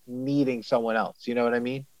without needing someone else? You know what I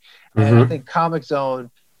mean? And I think Comic Zone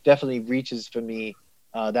definitely reaches for me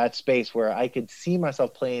that space where I could see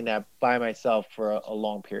myself playing that by myself for a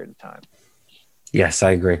long period of time. Yes,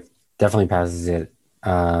 I agree. Definitely passes it.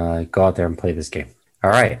 Go out there and play this game. All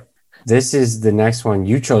right. This is the next one.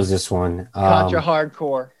 You chose this one. Contra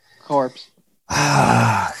Hardcore Corpse.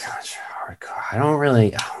 Contra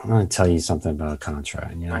Hardcore. I'm going to tell you something about Contra,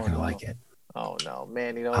 and you're not going to like it. Oh, no,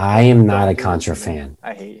 man. I am not a Contra fan.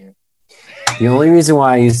 I hate you. The only reason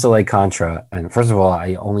why I used to like Contra, and first of all,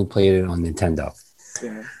 I only played it on Nintendo.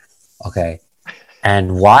 Yeah. Okay.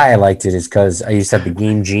 And why I liked it is because I used to have the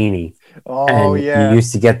Game Genie. Oh, and yeah. You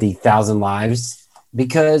used to get the 1,000 lives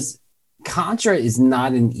because Contra is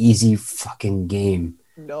not an easy fucking game.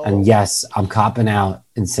 No. And yes, I'm copping out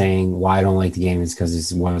and saying why I don't like the game is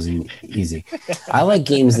because it wasn't easy. I like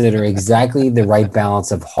games that are exactly the right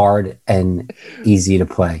balance of hard and easy to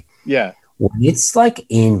play. Yeah. When it's like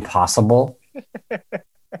impossible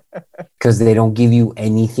because they don't give you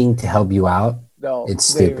anything to help you out. No, it's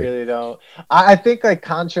stupid. They really don't. I think like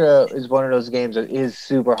Contra is one of those games that is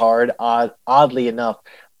super hard, oddly enough.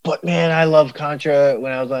 But man, I love Contra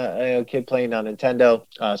when I was a kid playing on Nintendo.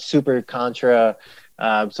 Super Contra,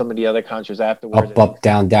 some of the other Contras afterwards. Up,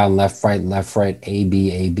 down, left, right, A,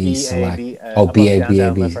 B, select. B, A, B,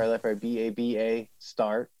 left, right, B, A,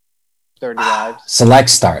 start. 30 lives. Select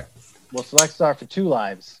start. Well, select start for 2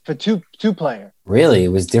 lives for two player. Really, it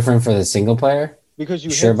was different for the single player. Because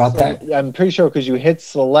you sure about that? I'm pretty sure because you hit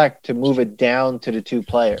select to move it down to the 2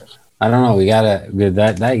 player. I don't know.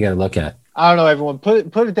 That you gotta look at. I don't know. Everyone,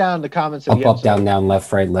 put it down in the comments. Up, down,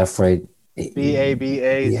 left, right. B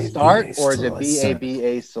A start, or is it B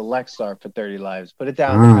A select start for 30 lives? Put it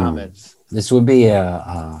down in the comments. This would be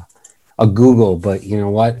a Google, but you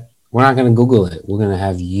know what? We're not gonna Google it. We're gonna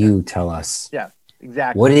have you tell us. Yeah,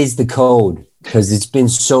 exactly. What is the code? Because it's been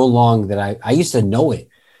so long that I used to know it.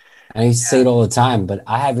 And I used to say it all the time, but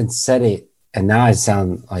I haven't said it, and now I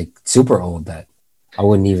sound like super old that I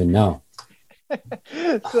wouldn't even know.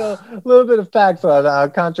 So, a little bit of facts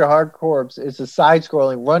on Contra Hard Corps. It's a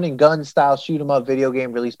side-scrolling run-and-gun style shoot-'em-up video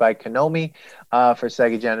game released by Konami for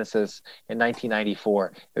Sega Genesis in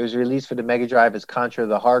 1994. It was released for the Mega Drive as Contra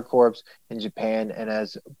the Hard Corps in Japan and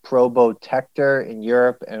as Probotector in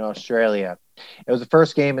Europe and Australia. It was the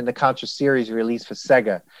first game in the Contra series released for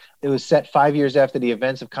Sega. It was set 5 years after the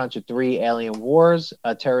events of Contra 3 Alien Wars.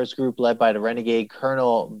 A terrorist group led by the renegade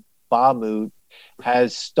Colonel Bahamut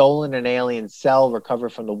has stolen an alien cell recovered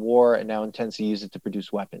from the war and now intends to use it to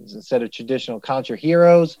produce weapons. Instead of traditional Contra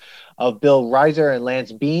heroes of Bill Reiser and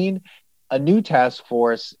Lance Bean, a new task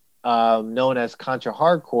force known as Contra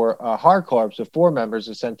Hard Corps with 4 members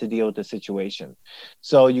are sent to deal with the situation.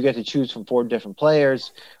 So you get to choose from 4 different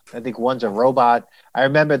players. I think one's a robot. I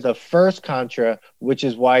remember the first Contra, which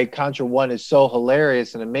is why Contra 1 is so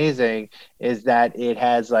hilarious and amazing, is that it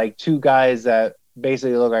has like 2 guys that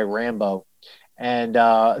basically look like Rambo and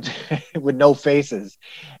with no faces.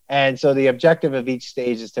 And so the objective of each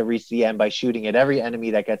stage is to reach the end by shooting at every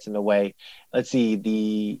enemy that gets in the way. Let's see,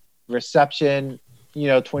 the reception,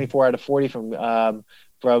 24 out of 40 from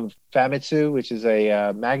Famitsu, which is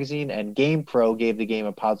a magazine, and GamePro gave the game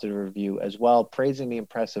a positive review as well, praising the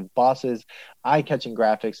impressive bosses, eye-catching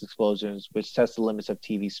graphics, explosions, which test the limits of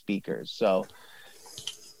TV speakers. So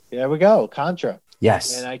there we go, Contra.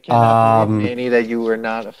 Yes. And I cannot believe, Manny, that you were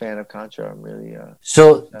not a fan of Contra. I'm really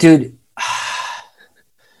dude,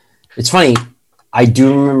 it's funny. I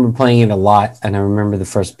do remember playing it a lot, and I remember the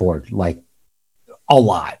first board, like a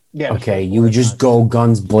lot. Yeah. Okay, you would just go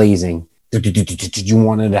guns blazing. You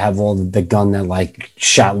wanted to have all the gun that like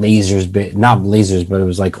shot lasers, but not lasers, but it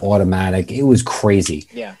was like automatic. It was crazy.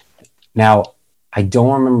 Yeah. Now, I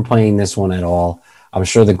don't remember playing this one at all. I'm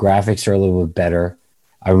sure the graphics are a little bit better.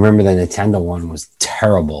 I remember the Nintendo one was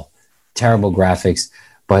terrible graphics,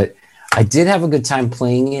 but I did have a good time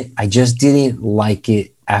playing it. I just didn't like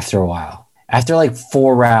it after a while. After like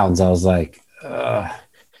 4 rounds, I was like,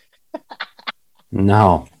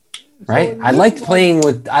 no. Right? I liked playing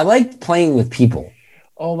with people.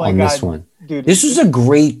 Oh my on God, this one. dude! This was a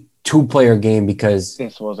great 2-player game because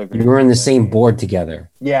you were in the same board together.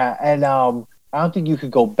 Yeah, and I don't think you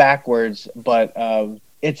could go backwards, but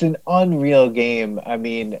it's an unreal game. I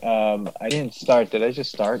mean, I didn't start. Did I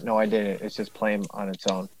just start? No, I didn't. It's just playing on its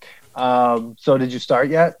own. So did you start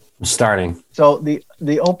yet? I'm starting. So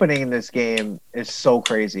the opening in this game is so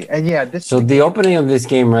crazy, and yeah, this. So the opening of this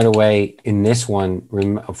game right away in this one.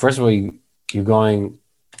 First of all, you're going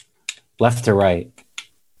left to right.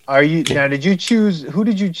 Are you now? Did you choose? Who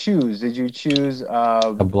did you choose? Did you choose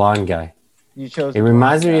a blonde guy? You chose. It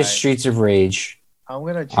reminds me of Streets of Rage. I'm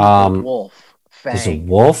gonna choose a wolf. Fang. There's a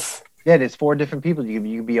wolf. Yeah, there's 4 different people. You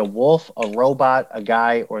can be a wolf, a robot, a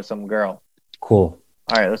guy, or some girl. Cool.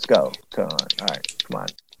 All right, let's go. Come on. All right, come on.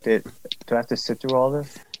 Do I have to sit through all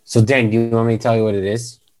this? So, Dan, do you want me to tell you what it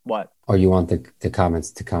is? What? Or you want the comments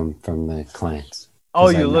to come from the clients? Oh,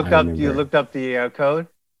 you looked up the code?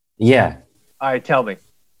 Yeah. All right, tell me.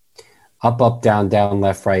 Up, down,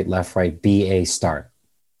 left, right, BA start.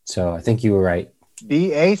 So I think you were right.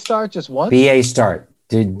 BA start just once? BA start.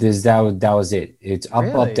 That was it. It's up,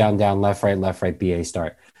 Really? up, down, left, right, BA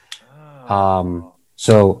start. Oh.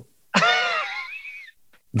 So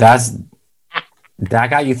that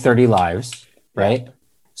got you 30 lives, right?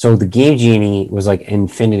 So the Game Genie was like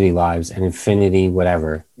infinity lives and infinity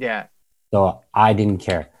whatever. Yeah. So I didn't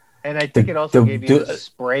care. And I think it also gave you the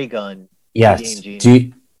spray gun. Yes.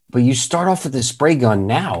 But you start off with the spray gun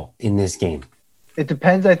now in this game. It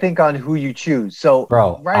depends, I think, on who you choose. So,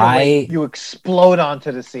 bro, right away, you explode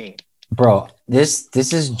onto the scene. Bro, this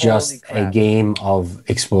is just a game of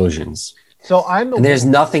explosions. So and there's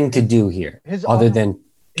nothing to do here than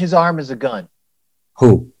his arm is a gun.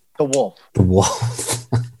 Who? The wolf. The wolf.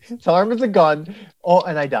 His arm is a gun. Oh,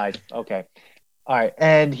 and I died. Okay. All right.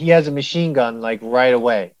 And he has a machine gun like right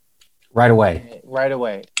away. Right away.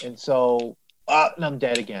 And so and I'm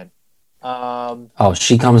dead again.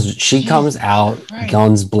 She comes out, right.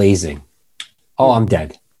 Guns blazing. Oh, I'm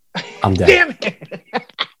dead. Damn it.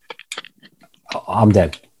 I'm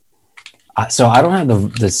dead. So I don't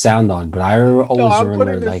have the sound on, but I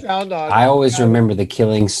always remember the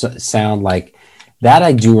killing sound like that.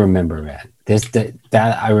 I do remember, man.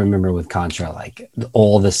 That I remember with Contra, like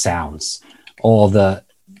all the sounds, all the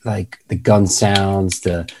the gun sounds,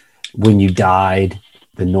 when you died,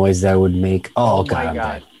 the noise that would make. Oh God, I'm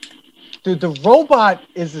dead. Dude, the robot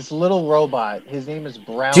is this little robot. His name is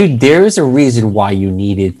Brown. Dude, there is a reason why you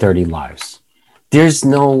needed 30 lives. There's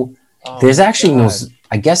actually no.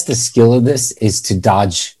 I guess the skill of this is to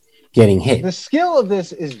dodge getting hit. The skill of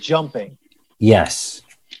this is jumping. Yes.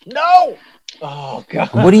 No. Oh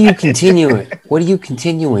God. What are you continuing? What are you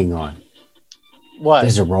continuing on? What?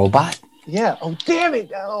 There's a robot? Yeah. Oh damn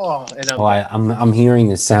it. Oh. And I'm hearing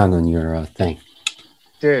the sound on your thing.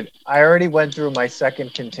 Dude, I already went through my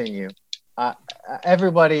second continue.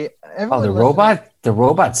 Everybody. Oh, the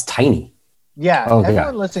robot's tiny. Yeah,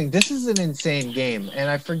 everyone listening, this is an insane game, and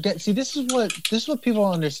I forget. See, this is what people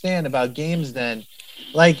don't understand about games. Then,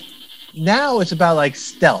 like now, it's about like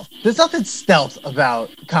stealth. There's nothing stealth about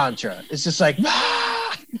Contra. It's just like,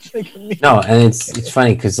 it's like no, and it's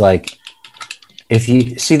funny because like if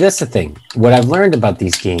you see, that's the thing. What I've learned about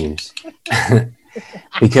these games,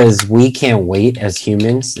 because we can't wait as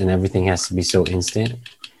humans, and everything has to be so instant.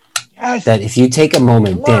 Yes. That if you take a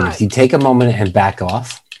moment, if you take a moment and back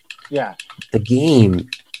off. Yeah. The game,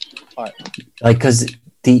 like, because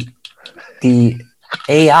the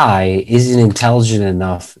AI isn't intelligent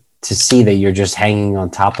enough to see that you're just hanging on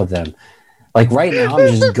top of them. Like right now, I'm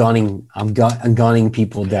just gunning. I'm gunning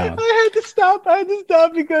people down. I had to stop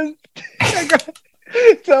because.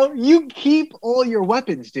 So you keep all your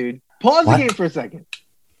weapons, dude. Pause the game for a second.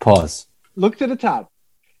 Pause. Look to the top.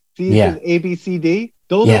 See, it says A, B, C, D.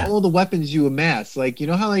 Those are all the weapons you amass. Like, you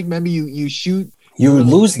know how, like, remember you shoot. You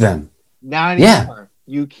lose them. Not anymore.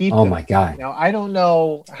 You keep them. My God. Now, I don't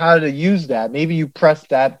know how to use that. Maybe you press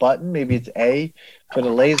that button. Maybe it's A for the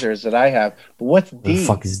lasers that I have. But what's D?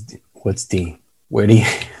 What's D? Where do you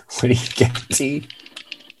get D?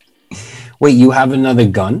 Wait, you have another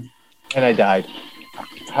gun? And I died.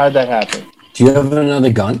 How did that happen? Do you have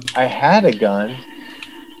another gun? I had a gun.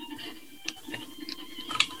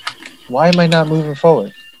 Why am I not moving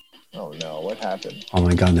forward? Oh no, what happened? Oh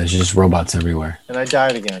my God, there's just robots everywhere. And I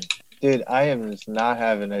died again. Dude, I am not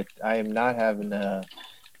having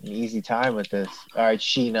an easy time with this. All right,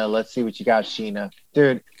 Sheena, let's see what you got, Sheena.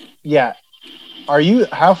 Dude, yeah.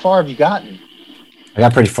 How far have you gotten? I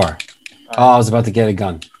got pretty far. I was about to get a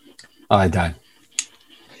gun. Oh, I died.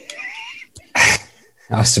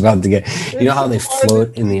 I was about to get... You know how they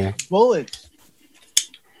float in the air? Bullets.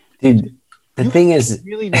 Dude, the thing is...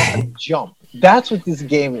 really know how to jump. That's what this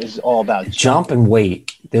game is all about. Jump and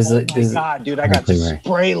wait. Oh my God, dude, I got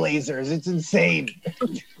spray lasers. It's insane.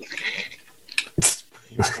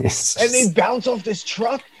 And they bounce off this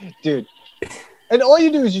truck. Dude. And all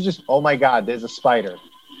you do is you just, oh my God, there's a spider.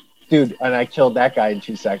 Dude, and I killed that guy in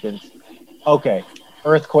 2 seconds. Okay.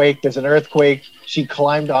 Earthquake. There's an earthquake. She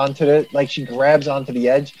climbed onto it. Like, she grabs onto the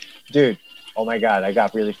edge. Dude, oh my God, I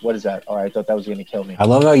got really... What is that? Oh, I thought that was going to kill me. I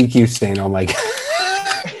love how you keep saying, oh my God.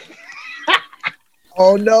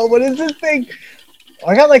 Oh no, what is this thing?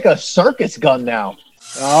 I got like a circus gun now.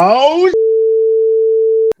 Oh,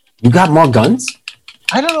 you got more guns?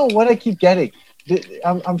 I don't know what I keep getting.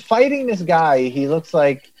 I'm fighting this guy. He looks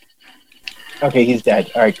like... Okay, he's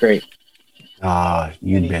dead. All right, great.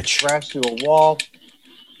 You bitch. Crashed through a wall.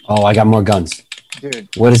 Oh, I got more guns. Dude.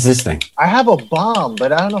 What is this thing? I have a bomb,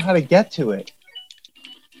 but I don't know how to get to it.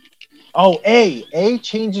 Oh, A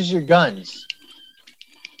changes your guns.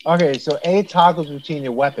 Okay, so A toggles between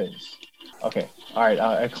your weapons. Okay, all right.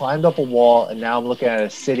 I climbed up a wall, and now I'm looking at a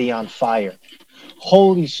city on fire.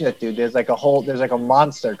 Holy shit, dude! There's like a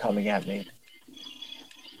monster coming at me.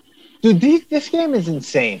 Dude, this game is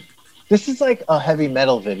insane. This is like a heavy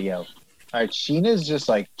metal video. All right, Sheena's just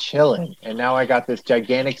like chilling, and now I got this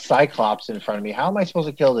gigantic Cyclops in front of me. How am I supposed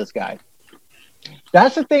to kill this guy?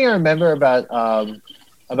 That's the thing I remember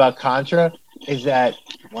about Contra is that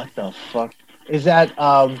what the fuck is that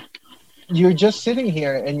you're just sitting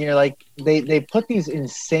here and you're like they put these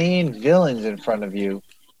insane villains in front of you,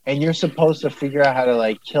 and you're supposed to figure out how to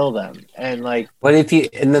like kill them and like. But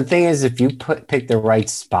the thing is, if you pick the right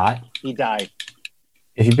spot, he died.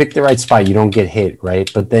 If you pick the right spot, you don't get hit,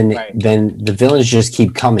 right? But then the villains just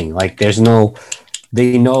keep coming. Like they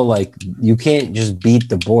know like you can't just beat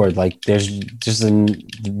the board. Like there's just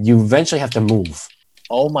you eventually have to move.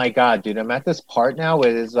 Oh my God, dude! I'm at this part now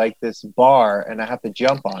where there's like this bar, and I have to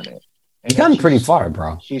jump on it. You've gotten pretty far,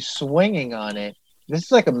 bro. She's swinging on it. This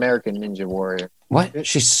is like American Ninja Warrior. What?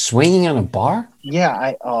 She's swinging on a bar?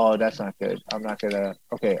 Yeah. Oh, that's not good. I'm not gonna.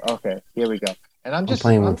 Okay. Here we go. And I'm just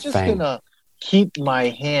gonna keep my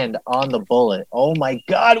hand on the bullet. Oh my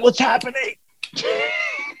God, what's happening?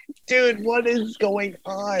 Dude, what is going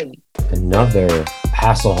on? Another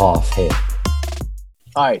Hasselhoff hit.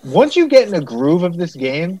 All right, once you get in the groove of this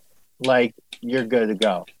game, like, you're good to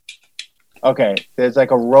go. Okay, there's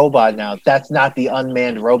like a robot now. That's not the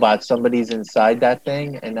unmanned robot. Somebody's inside that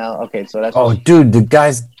thing, and now, okay, so that's... Oh, dude, the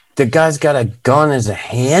guy's got a gun as a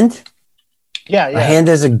hand? Yeah. A hand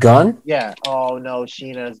as a gun? Yeah. Oh, no,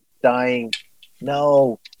 Sheena's dying.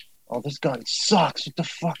 No. Oh, this gun sucks. What the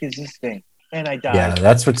fuck is this thing? And I died. Yeah,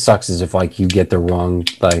 that's what sucks is if, like, you get the wrong,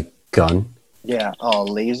 like, gun. Yeah. Oh,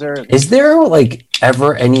 laser. Is there, like,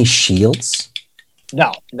 ever any shields?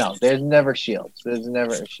 No. There's never shields. There's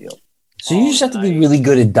never a shield. So you just have to be really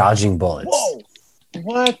good at dodging bullets. Whoa!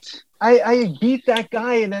 What? I beat that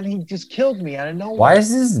guy and then he just killed me out of nowhere.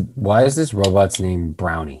 Why is this robot's name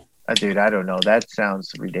Brownie? Dude, I don't know. That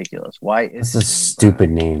sounds ridiculous. Why is It's a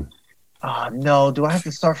stupid name. Oh no! Do I have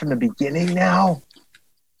to start from the beginning now?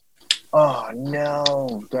 Oh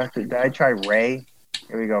no! Did I try Ray?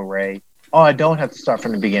 Here we go, Ray. Oh, I don't have to start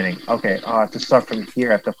from the beginning. Okay, I have to start from here.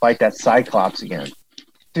 I have to fight that Cyclops again.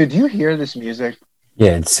 Dude, do you hear this music?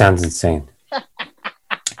 Yeah, it sounds insane.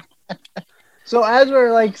 So as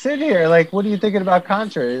we're like sitting here, like, what are you thinking about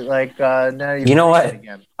Contra? Like, now you know what?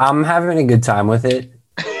 I'm having a good time with it.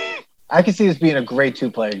 I can see this being a great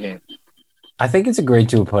 2-player game. I think it's a great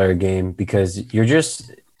 2-player game because you're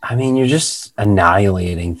just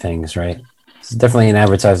annihilating things, right? It's definitely an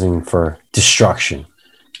advertising for destruction.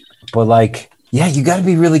 But like, yeah, you got to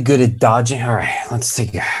be really good at dodging. All right, let's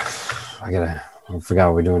take. I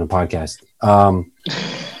forgot we're doing a podcast.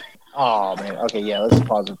 Oh man. Okay, yeah. Let's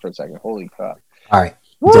pause it for a second. Holy crap! All right.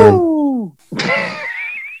 Woo!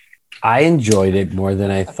 I enjoyed it more than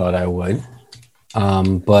I thought I would.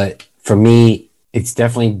 But for me, it's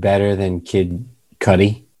definitely better than Kid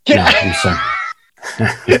Cudi. No, I'm sorry.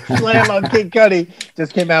 Slam on Kid Cudi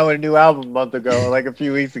just came out with a new album a month ago, like a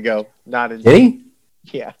few weeks ago. Did he?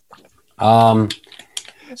 Yeah.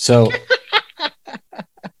 So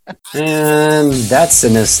and that's a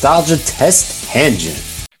nostalgia test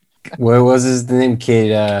tangent. What was his name?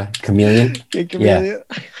 Kid Chameleon? Kid Chameleon.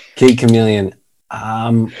 Yeah. Kid Chameleon.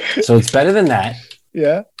 So it's better than that.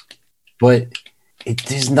 Yeah. But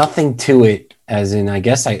there's nothing to it as in, I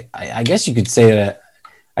guess I guess you could say that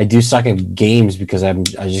I do suck at games because I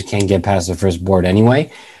just can't get past the first board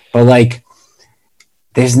anyway. But like,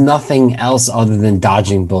 there's nothing else other than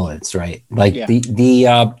dodging bullets, right? Like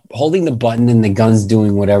the holding the button and the guns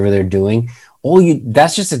doing whatever they're doing.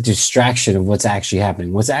 That's just a distraction of what's actually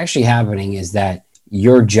happening. What's actually happening is that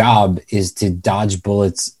your job is to dodge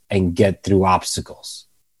bullets and get through obstacles.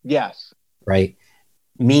 Yes. Right.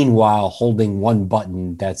 Meanwhile, holding one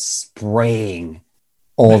button that's spraying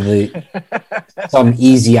all the some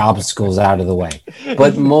easy obstacles out of the way.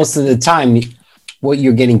 But most of the time, what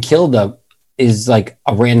you're getting killed of is like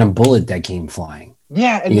a random bullet that came flying.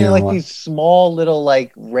 Yeah, and they're like these small little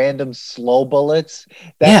like random slow bullets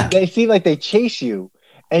that they seem like they chase you.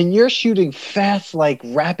 And you're shooting fast, like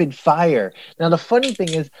rapid fire. Now, the funny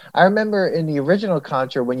thing is, I remember in the original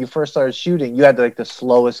Contra, when you first started shooting, you had like the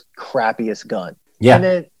slowest, crappiest gun. Yeah. And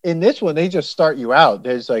then in this one, they just start you out.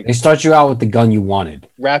 They start you out with the gun you wanted.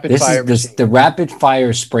 Rapid fire. The rapid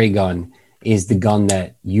fire spray gun is the gun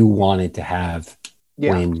that you wanted to have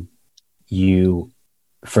when you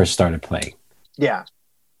first started playing. Yeah.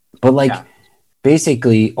 But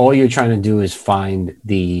basically, all you're trying to do is find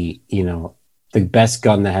the best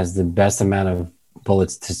gun that has the best amount of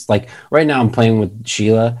bullets to, like, right now I'm playing with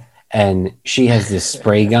Sheila and she has this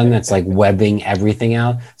spray gun that's like webbing everything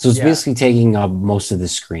out. So it's basically taking up most of the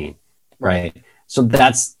screen. Right. So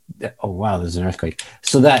that's, oh wow, there's an earthquake.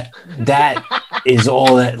 So that is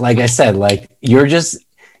all that, like I said, like your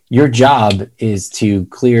job is to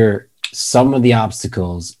clear some of the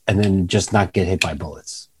obstacles and then just not get hit by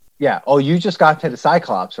bullets. Yeah. Oh, you just got to the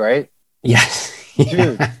Cyclops, right? Yes.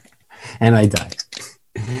 Dude. And I died.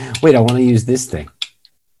 Wait, I want to use this thing.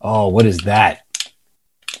 Oh, what is that?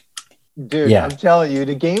 Dude, I'm telling you,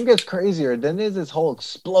 the game gets crazier. Then there's this whole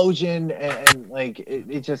explosion and like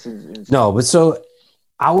it just is insane. No, but so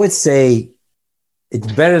I would say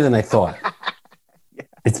it's better than I thought.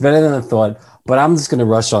 It's better than I thought, but I'm just gonna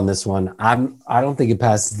rush on this one. I don't think it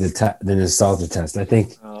passes the nostalgia test. I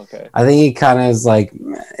think it kind of is like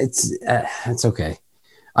it's okay.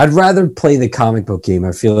 I'd rather play the comic book game.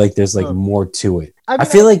 I feel like there's like more to it. I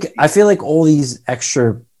feel like all these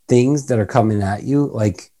extra things that are coming at you,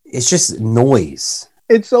 like it's just noise.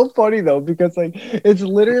 It's so funny though, because like it's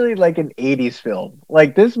literally like an 80s film.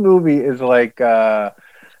 Like this movie is like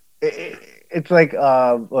it's like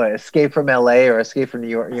Escape from LA or Escape from New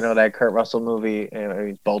York, that Kurt Russell movie,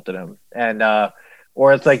 both of them. And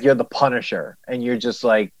or it's like you're the Punisher and you're just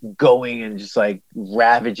like going and just like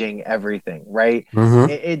ravaging everything, right?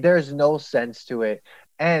 Mm-hmm. There's no sense to it.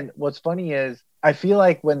 And what's funny is I feel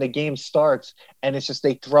like when the game starts and it's just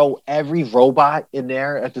they throw every robot in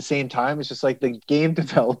there at the same time, it's just like the game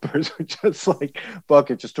developers are just like, fuck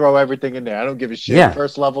it, just throw everything in there. I don't give a shit. Yeah.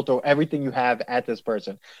 First level, throw everything you have at this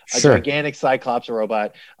person. A gigantic Cyclops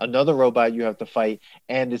robot, another robot you have to fight.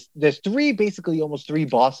 And there's almost three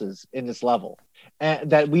bosses in this level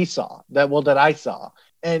that we saw, that I saw.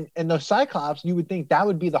 And the Cyclops, you would think that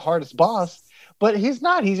would be the hardest boss, but he's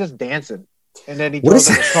not. He's just dancing. And then he throws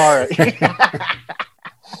in the car.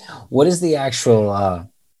 What is the actual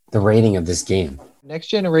the rating of this game? Next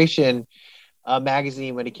Generation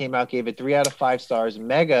magazine, when it came out, gave it 3 out of 5 stars.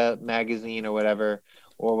 Mega magazine or whatever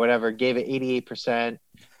gave it 88%.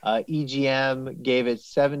 EGM gave it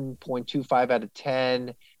 7.25 out of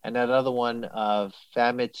 10, and that other one,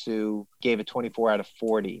 Famitsu, gave it 24 out of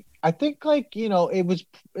 40. I think it was.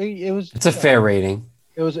 It's a fair rating.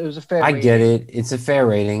 It was a fair rating. I get it. It's a fair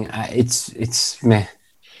rating. It's meh.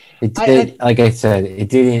 It did, like I said, it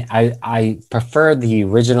didn't. I prefer the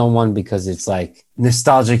original one because it's like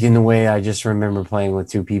nostalgic in the way I just remember playing with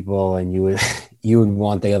two people, and you would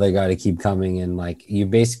want the other guy to keep coming, and like you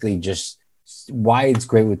basically just, why it's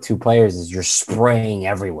great with two players is you're spraying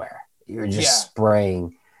everywhere. You're just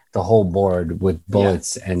spraying the whole board with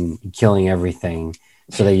bullets and killing everything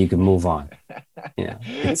so that you can move on. Yeah.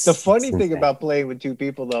 The funny thing about playing with two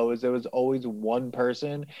people though is there was always one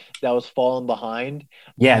person that was falling behind.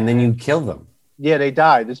 Yeah, and then you kill them. Yeah, they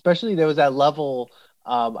died. Especially there was that level,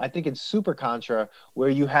 I think in Super Contra, where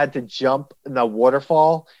you had to jump in the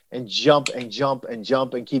waterfall and jump and jump and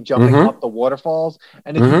jump and keep jumping up the waterfalls.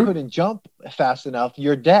 And if you couldn't jump fast enough,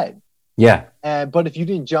 you're dead. Yeah. But if you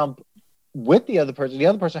didn't jump with the other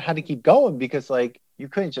person had to keep going because like you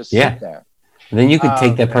couldn't just sit there. And then you could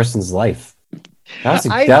take that person's life. That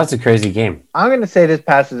was a crazy game. I'm going to say this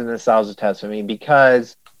passes the nostalgia test for me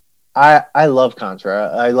because I love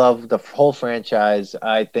Contra. I love the whole franchise.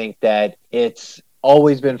 I think that it's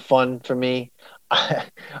always been fun for me.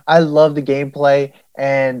 I love the gameplay,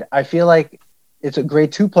 and I feel like it's a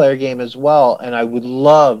great 2-player game as well, and I would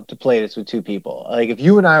love to play this with 2 people. Like if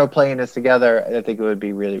you and I were playing this together, I think it would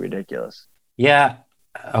be really ridiculous. Yeah.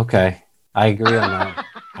 Okay. I agree on that.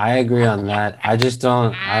 I agree on that. I just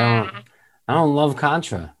don't. I don't love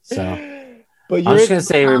Contra. So But I'm you're just gonna in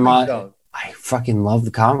say, the Comix Zone. I fucking love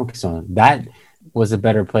the Comic Zone. That was a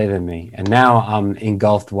better play than me, and now I'm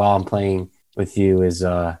engulfed while I'm playing with you. Is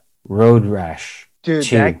Road Rash. Dude,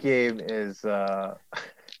 2. that game is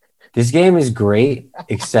This game is great,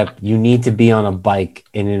 except you need to be on a bike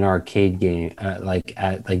in an arcade game, like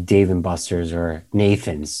at like Dave and Buster's or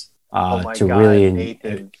Nathan's, oh my to God, really,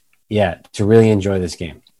 Nathan. to really enjoy this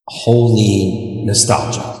game. Holy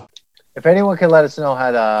nostalgia! If anyone can let us know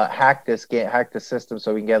how to hack this game, hack the system,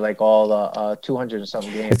 so we can get like all the 200 and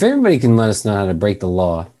something games. If everybody can let us know how to break the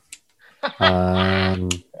law,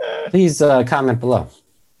 please comment below.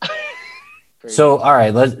 So, all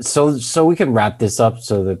right, so we can wrap this up.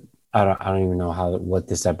 So that I don't even know what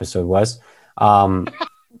this episode was.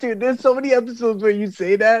 Dude, there's so many episodes where you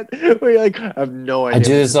say that where you're like, I have no idea. I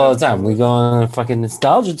do this all the time. We go on a fucking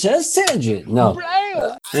nostalgia test tangent. No,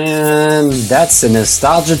 and that's a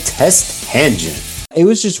nostalgia test tangent. It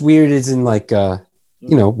was just weird, as in like,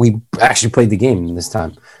 we actually played the game this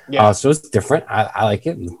time. Yeah. So it's different. I like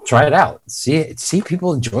it. Try it out. See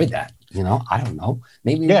people enjoyed that. I don't know.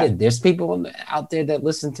 Maybe they did. There's people out there that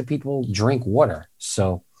listen to people drink water.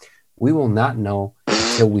 So we will not know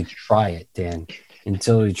until we try it, Dan.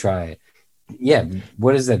 Until we try it. Yeah.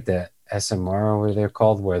 What is that? The SMR, what they're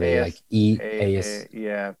called, where they like eat AS.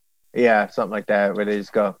 Yeah, something like that, where they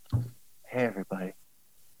just go, hey, everybody.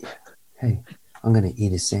 Hey, I'm gonna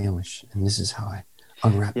eat a sandwich, and this is how I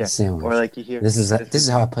unwrap the sandwich. Or like you hear, this is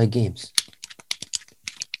how I play games.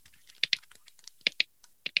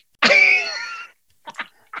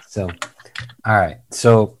 So, all right.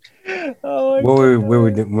 So,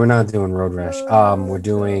 we're not doing Road Rash. We're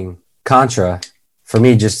doing Contra. For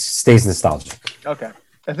me, just stays nostalgic. Okay,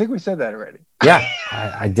 I think we said that already. Yeah,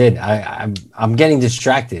 I did. I'm getting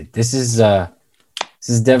distracted. This is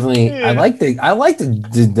definitely. Yeah. I like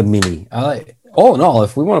the mini. Oh no,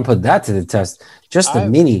 if we want to put that to the test, just the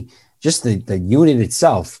mini, just the unit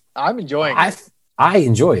itself. I'm enjoying it. I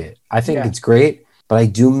enjoy it. I think it's great, but I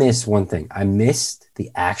do miss one thing. I missed the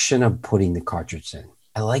action of putting the cartridge in.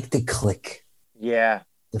 I like the click. Yeah.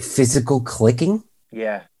 The physical clicking.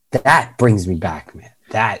 Yeah. That brings me back, man.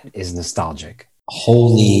 That is nostalgic.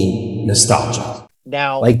 Holy nostalgia.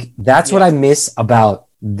 Now, like that's what I miss about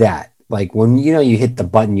that. Like when you hit the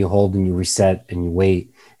button, you hold and you reset and you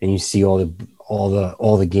wait and you see all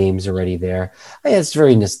the games already there. That's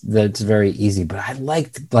very easy. But I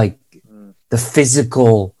liked the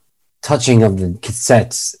physical touching of the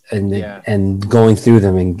cassettes and going through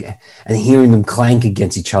them and hearing them clank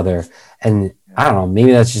against each other. And I don't know,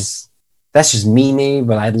 maybe that's just me, maybe,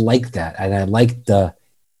 but I like that. And I like the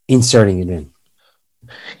inserting it in.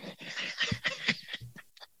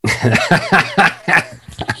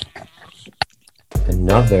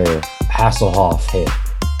 Another Hasselhoff hit.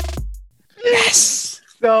 Yes!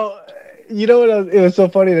 So, you know what? It was so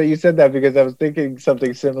funny that you said that, because I was thinking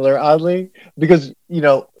something similar, oddly. Because,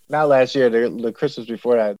 not last year, the Christmas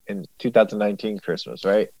before that, in 2019 Christmas,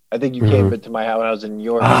 right? I think you came into my house when I was in New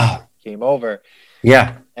York. Came over.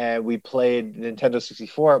 Yeah. And we played Nintendo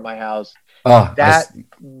 64 at my house. That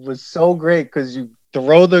was so great, because you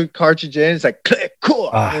throw the cartridge in, it's like click,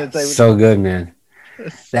 cool. And it's like, so good, man.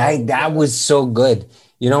 That was so good.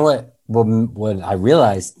 You know what? What I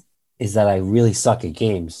realized is that I really suck at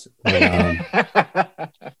games. When,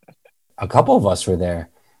 a couple of us were there.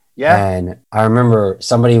 Yeah. And I remember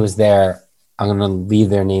somebody was there. I'm going to leave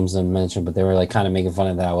their names unmentioned, but they were like kind of making fun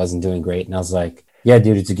of that I wasn't doing great. And I was like, yeah,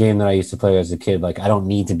 dude, it's a game that I used to play as a kid. Like, I don't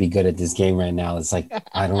need to be good at this game right now. It's like,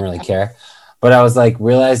 I don't really care. But I was like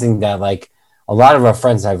realizing that like a lot of our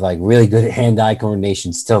friends have like really good hand-eye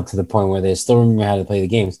coordination still, to the point where they still remember how to play the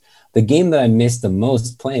games. The game that I missed the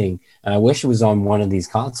most playing, and I wish it was on one of these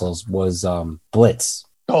consoles, was Blitz.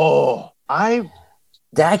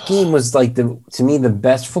 That game was like to me the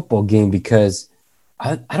best football game, because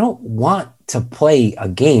I don't want to play a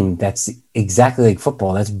game that's exactly like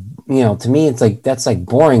football. That's to me it's like that's like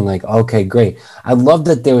boring. Like, okay, great. I love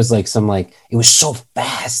that there was like some like it was so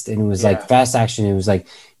fast, and it was like fast action. It was like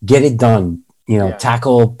get it done.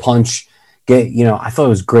 Tackle, punch, I thought it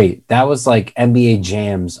was great. That was like NBA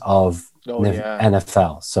jams of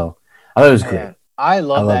NFL. So I thought it was great. I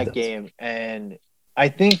love that game, and I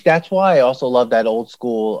think that's why I also love that the old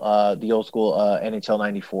school NHL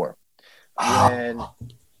 94. And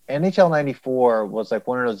NHL 94 was like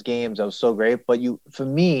one of those games that was so great, but for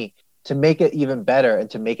me, to make it even better and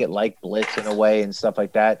to make it like Blitz in a way and stuff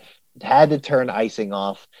like that, had to turn icing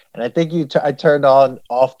off, and I think I turned on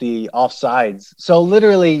off the offsides. So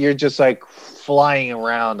literally, you're just like flying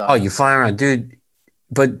around. Oh, you fly around, dude.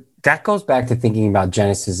 But that goes back to thinking about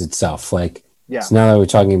Genesis itself. Like, Yeah, so now that we're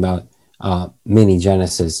talking about mini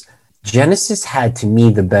Genesis, Genesis had to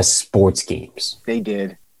me the best sports games. they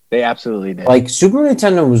did. They absolutely did. Like Super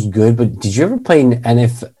Nintendo was good, but did you ever play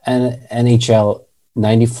NHL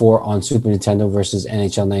 94 on Super Nintendo versus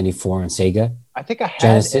NHL 94 on Sega? I think I had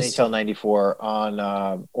Genesis? NHL 94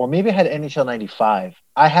 on, or maybe I had NHL 95.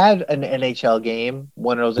 I had an NHL game,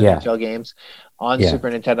 one of those Yeah. NHL games on Yeah.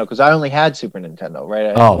 Super Nintendo because I only had Super Nintendo,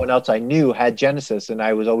 right? Oh. Everyone else I knew had Genesis, and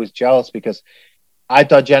I was always jealous because I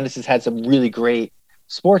thought Genesis had some really great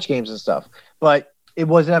sports games and stuff, but it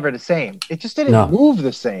was never the same. It just didn't move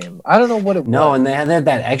the same. I don't know what it was. No, and they had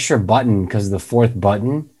that extra button because the fourth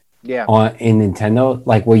button Yeah. in Nintendo,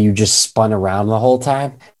 like where you just spun around the whole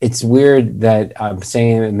time. It's weird that I'm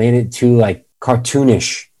saying it made it too like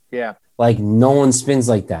cartoonish. Yeah. Like no one spins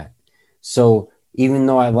like that. So even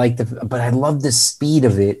though I like but I loved the speed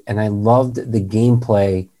of it and I loved the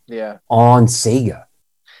gameplay on Sega.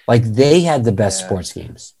 Like they had the best sports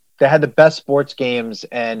games. They had the best sports games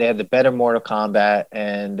and they had the better Mortal Kombat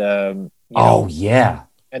and yeah.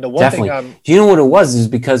 And the one thing do you know what it was is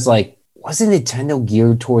because like wasn't Nintendo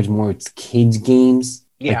geared towards more its kids games?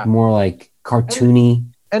 Yeah. Like more like cartoony.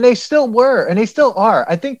 And they still were, and they still are.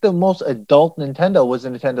 I think the most adult Nintendo was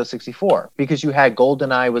the Nintendo 64 because you had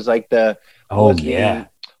GoldenEye was like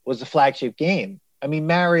was the flagship game. I mean,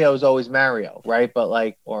 Mario is always Mario, right? But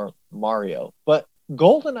like, or Mario, but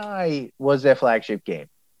GoldenEye was their flagship game.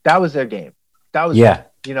 That was their game. That was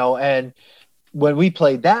and when we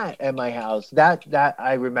played that at my house, that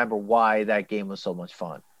I remember why that game was so much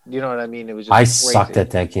fun. You know what I mean? It was just I sucked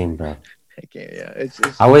at that game, bro.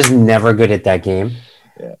 I was never good at that game.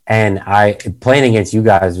 Yeah. And playing against you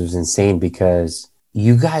guys was insane because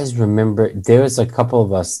you guys remember there was a couple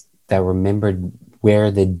of us that remembered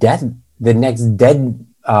where the next dead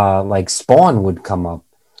like spawn would come up.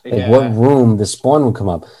 Like what room the spawn would come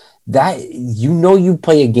up. That you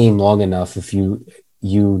play a game long enough if you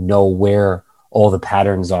know where all the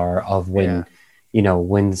patterns are of when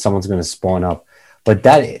when someone's going to spawn up. But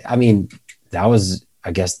that was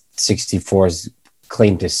I guess 64's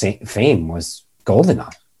claim to fame was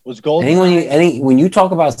GoldenEye. When you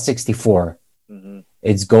talk about 64,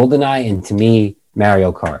 it's GoldenEye and to me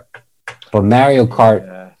Mario Kart. But Mario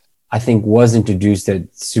Kart I think was introduced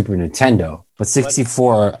at Super Nintendo. But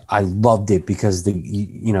 64 I loved it because the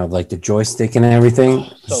the joystick and everything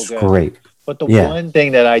was great. But the one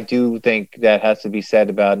thing that I do think that has to be said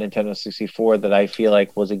about Nintendo 64 that I feel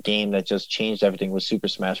like was a game that just changed everything was Super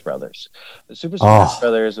Smash Brothers. The Super Smash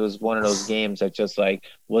Brothers was one of those games that just like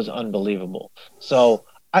was unbelievable. So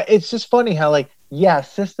it's just funny how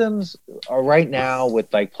systems are right now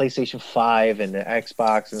with like PlayStation 5 and the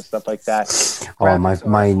Xbox and stuff like that. Oh,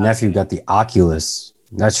 my nephew got the Oculus.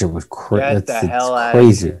 That shit was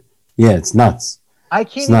crazy. Yeah, it's nuts. I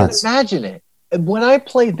can't even imagine it. When I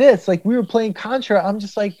play this, like we were playing Contra, I'm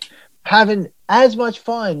just like having as much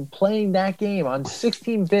fun playing that game on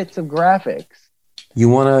 16 bits of graphics.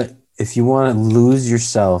 If you wanna lose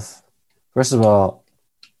yourself, first of all,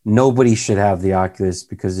 nobody should have the Oculus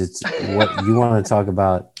because it's what you want to talk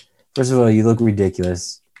about. First of all, you look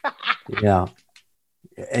ridiculous.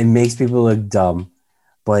 It makes people look dumb.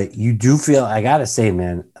 But you do feel, I gotta say,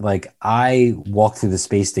 man, like I walked through the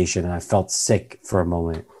space station and I felt sick for a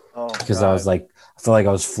moment. Because I was like, I felt like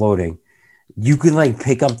I was floating. You could like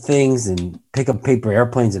pick up things and pick up paper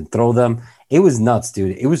airplanes and throw them. It was nuts,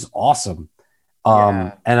 dude. It was awesome.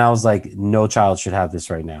 And I was like, no child should have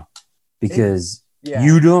this right now because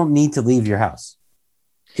you don't need to leave your house.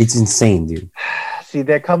 It's insane, dude. See,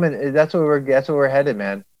 they're coming. That's where we're headed,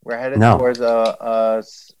 man. We're headed towards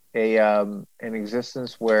an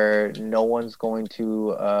existence where no one's going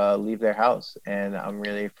to leave their house, and I'm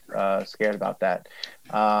really scared about that.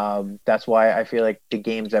 That's why I feel like the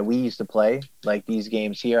games that we used to play, like these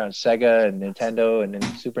games here on Sega and Nintendo and then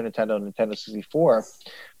Super Nintendo and Nintendo 64,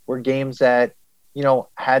 were games that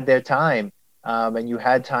had their time, and you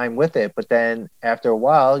had time with it. But then after a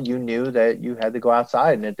while, you knew that you had to go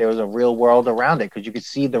outside and that there was a real world around it because you could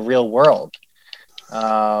see the real world.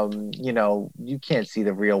 You can't see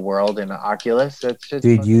the real world in an Oculus. That's just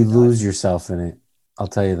dude, you lose yourself in it. I'll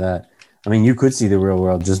tell you that. I mean, you could see the real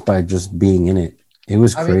world just by just being in it. It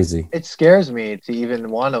was crazy. It scares me to even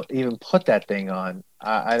want to even put that thing on.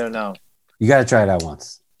 I don't know. You got to try it out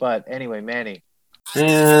once. But anyway, Manny.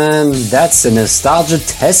 And that's the nostalgia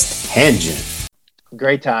test tangent.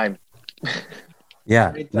 Great time.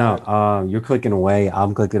 Yeah, Great no, time. you're clicking away.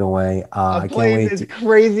 I'm clicking away. I'm I can't playing wait this to.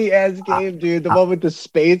 crazy ass I, game, dude. The I, one with the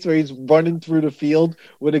spades where he's running through the field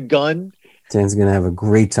with a gun. Dan's gonna have a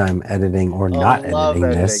great time editing or I not love editing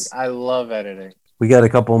editing. this. I love editing. We got a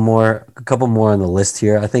couple more on the list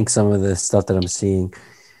here. I think some of the stuff that I'm seeing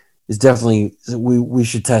is definitely we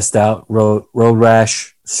should test out. Road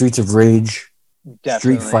Rash, Streets of Rage, Street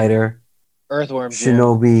Definitely. Fighter, Earthworm Jim.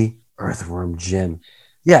 Shinobi, Earthworm Jim.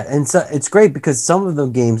 Yeah, and so it's great because some of the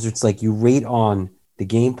games it's like you rate on the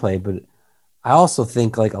gameplay, but I also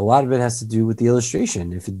think like a lot of it has to do with the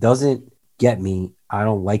illustration. If it doesn't get me, I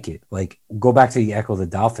don't like it. Like go back to the Echo the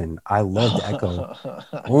Dolphin. I loved Echo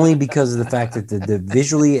only because of the fact that the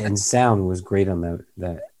visually and sound was great on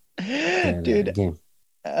that Dude, game.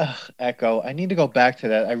 Echo. I need to go back to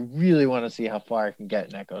that. I really want to see how far I can get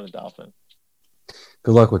in Echo the Dolphin.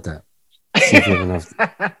 Good luck with that. See if you have enough.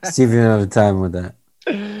 See if you have enough time with that.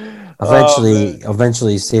 Oh, man.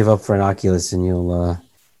 Eventually, save up for an Oculus, and you'll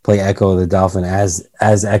play Echo the Dolphin as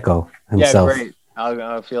Echo Yeah, himself. great.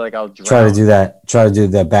 I feel like I'll drown. Try to do that. Try to do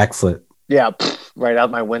that backflip. Yeah, right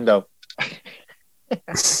out my window.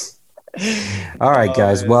 All right,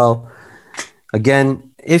 guys. Man. Well,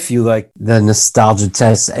 again, if you like the nostalgia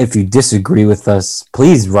test, if you disagree with us,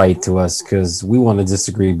 please write to us because we want to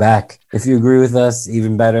disagree back. If you agree with us,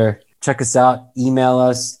 even better. Check us out. Email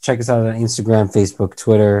us. Check us out on Instagram, Facebook,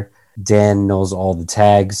 Twitter. Dan knows all the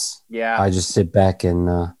tags. Yeah. I just sit back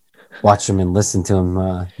and watch him and listen to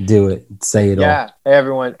him do it, say it all. Yeah, hey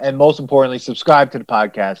everyone, and most importantly, subscribe to the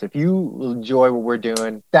podcast. If you enjoy what we're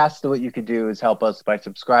doing, that's what you can do is help us by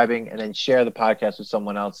subscribing and then share the podcast with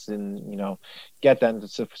someone else, and get them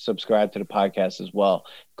to subscribe to the podcast as well.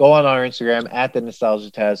 Go on our Instagram at the Nostalgia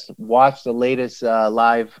Test. Watch the latest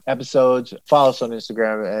live episodes. Follow us on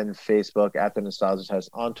Instagram and Facebook at the Nostalgia Test.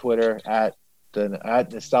 On Twitter at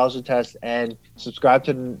Nostalgia Test, and subscribe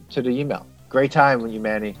to the email. Great time with you,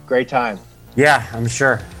 Manny. Great time. Yeah, I'm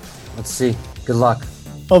sure. Let's see. Good luck.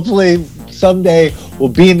 Hopefully someday we'll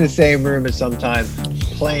be in the same room at some time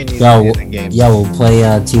playing these amazing games. Yeah, we'll play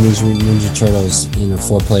Teenage Mutant Ninja Turtles in a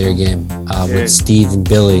 4-player game with Steve and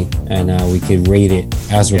Billy, and we could rate it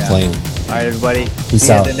as we're playing. All right, everybody. Peace See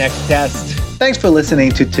you out. at the next test. Thanks for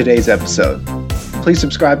listening to today's episode. Please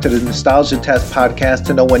subscribe to the Nostalgia Test podcast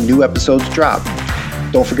to know when new episodes drop.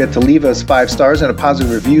 Don't forget to leave us 5 stars and a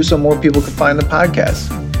positive review so more people can find the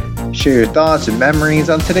podcast. Share your thoughts and memories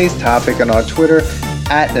on today's topic on our Twitter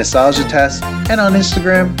at Nostalgia Test and on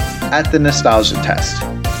Instagram at The Nostalgia Test.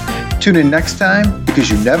 Tune in next time because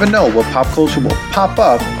you never know what pop culture will pop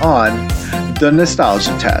up on The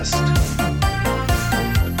Nostalgia Test.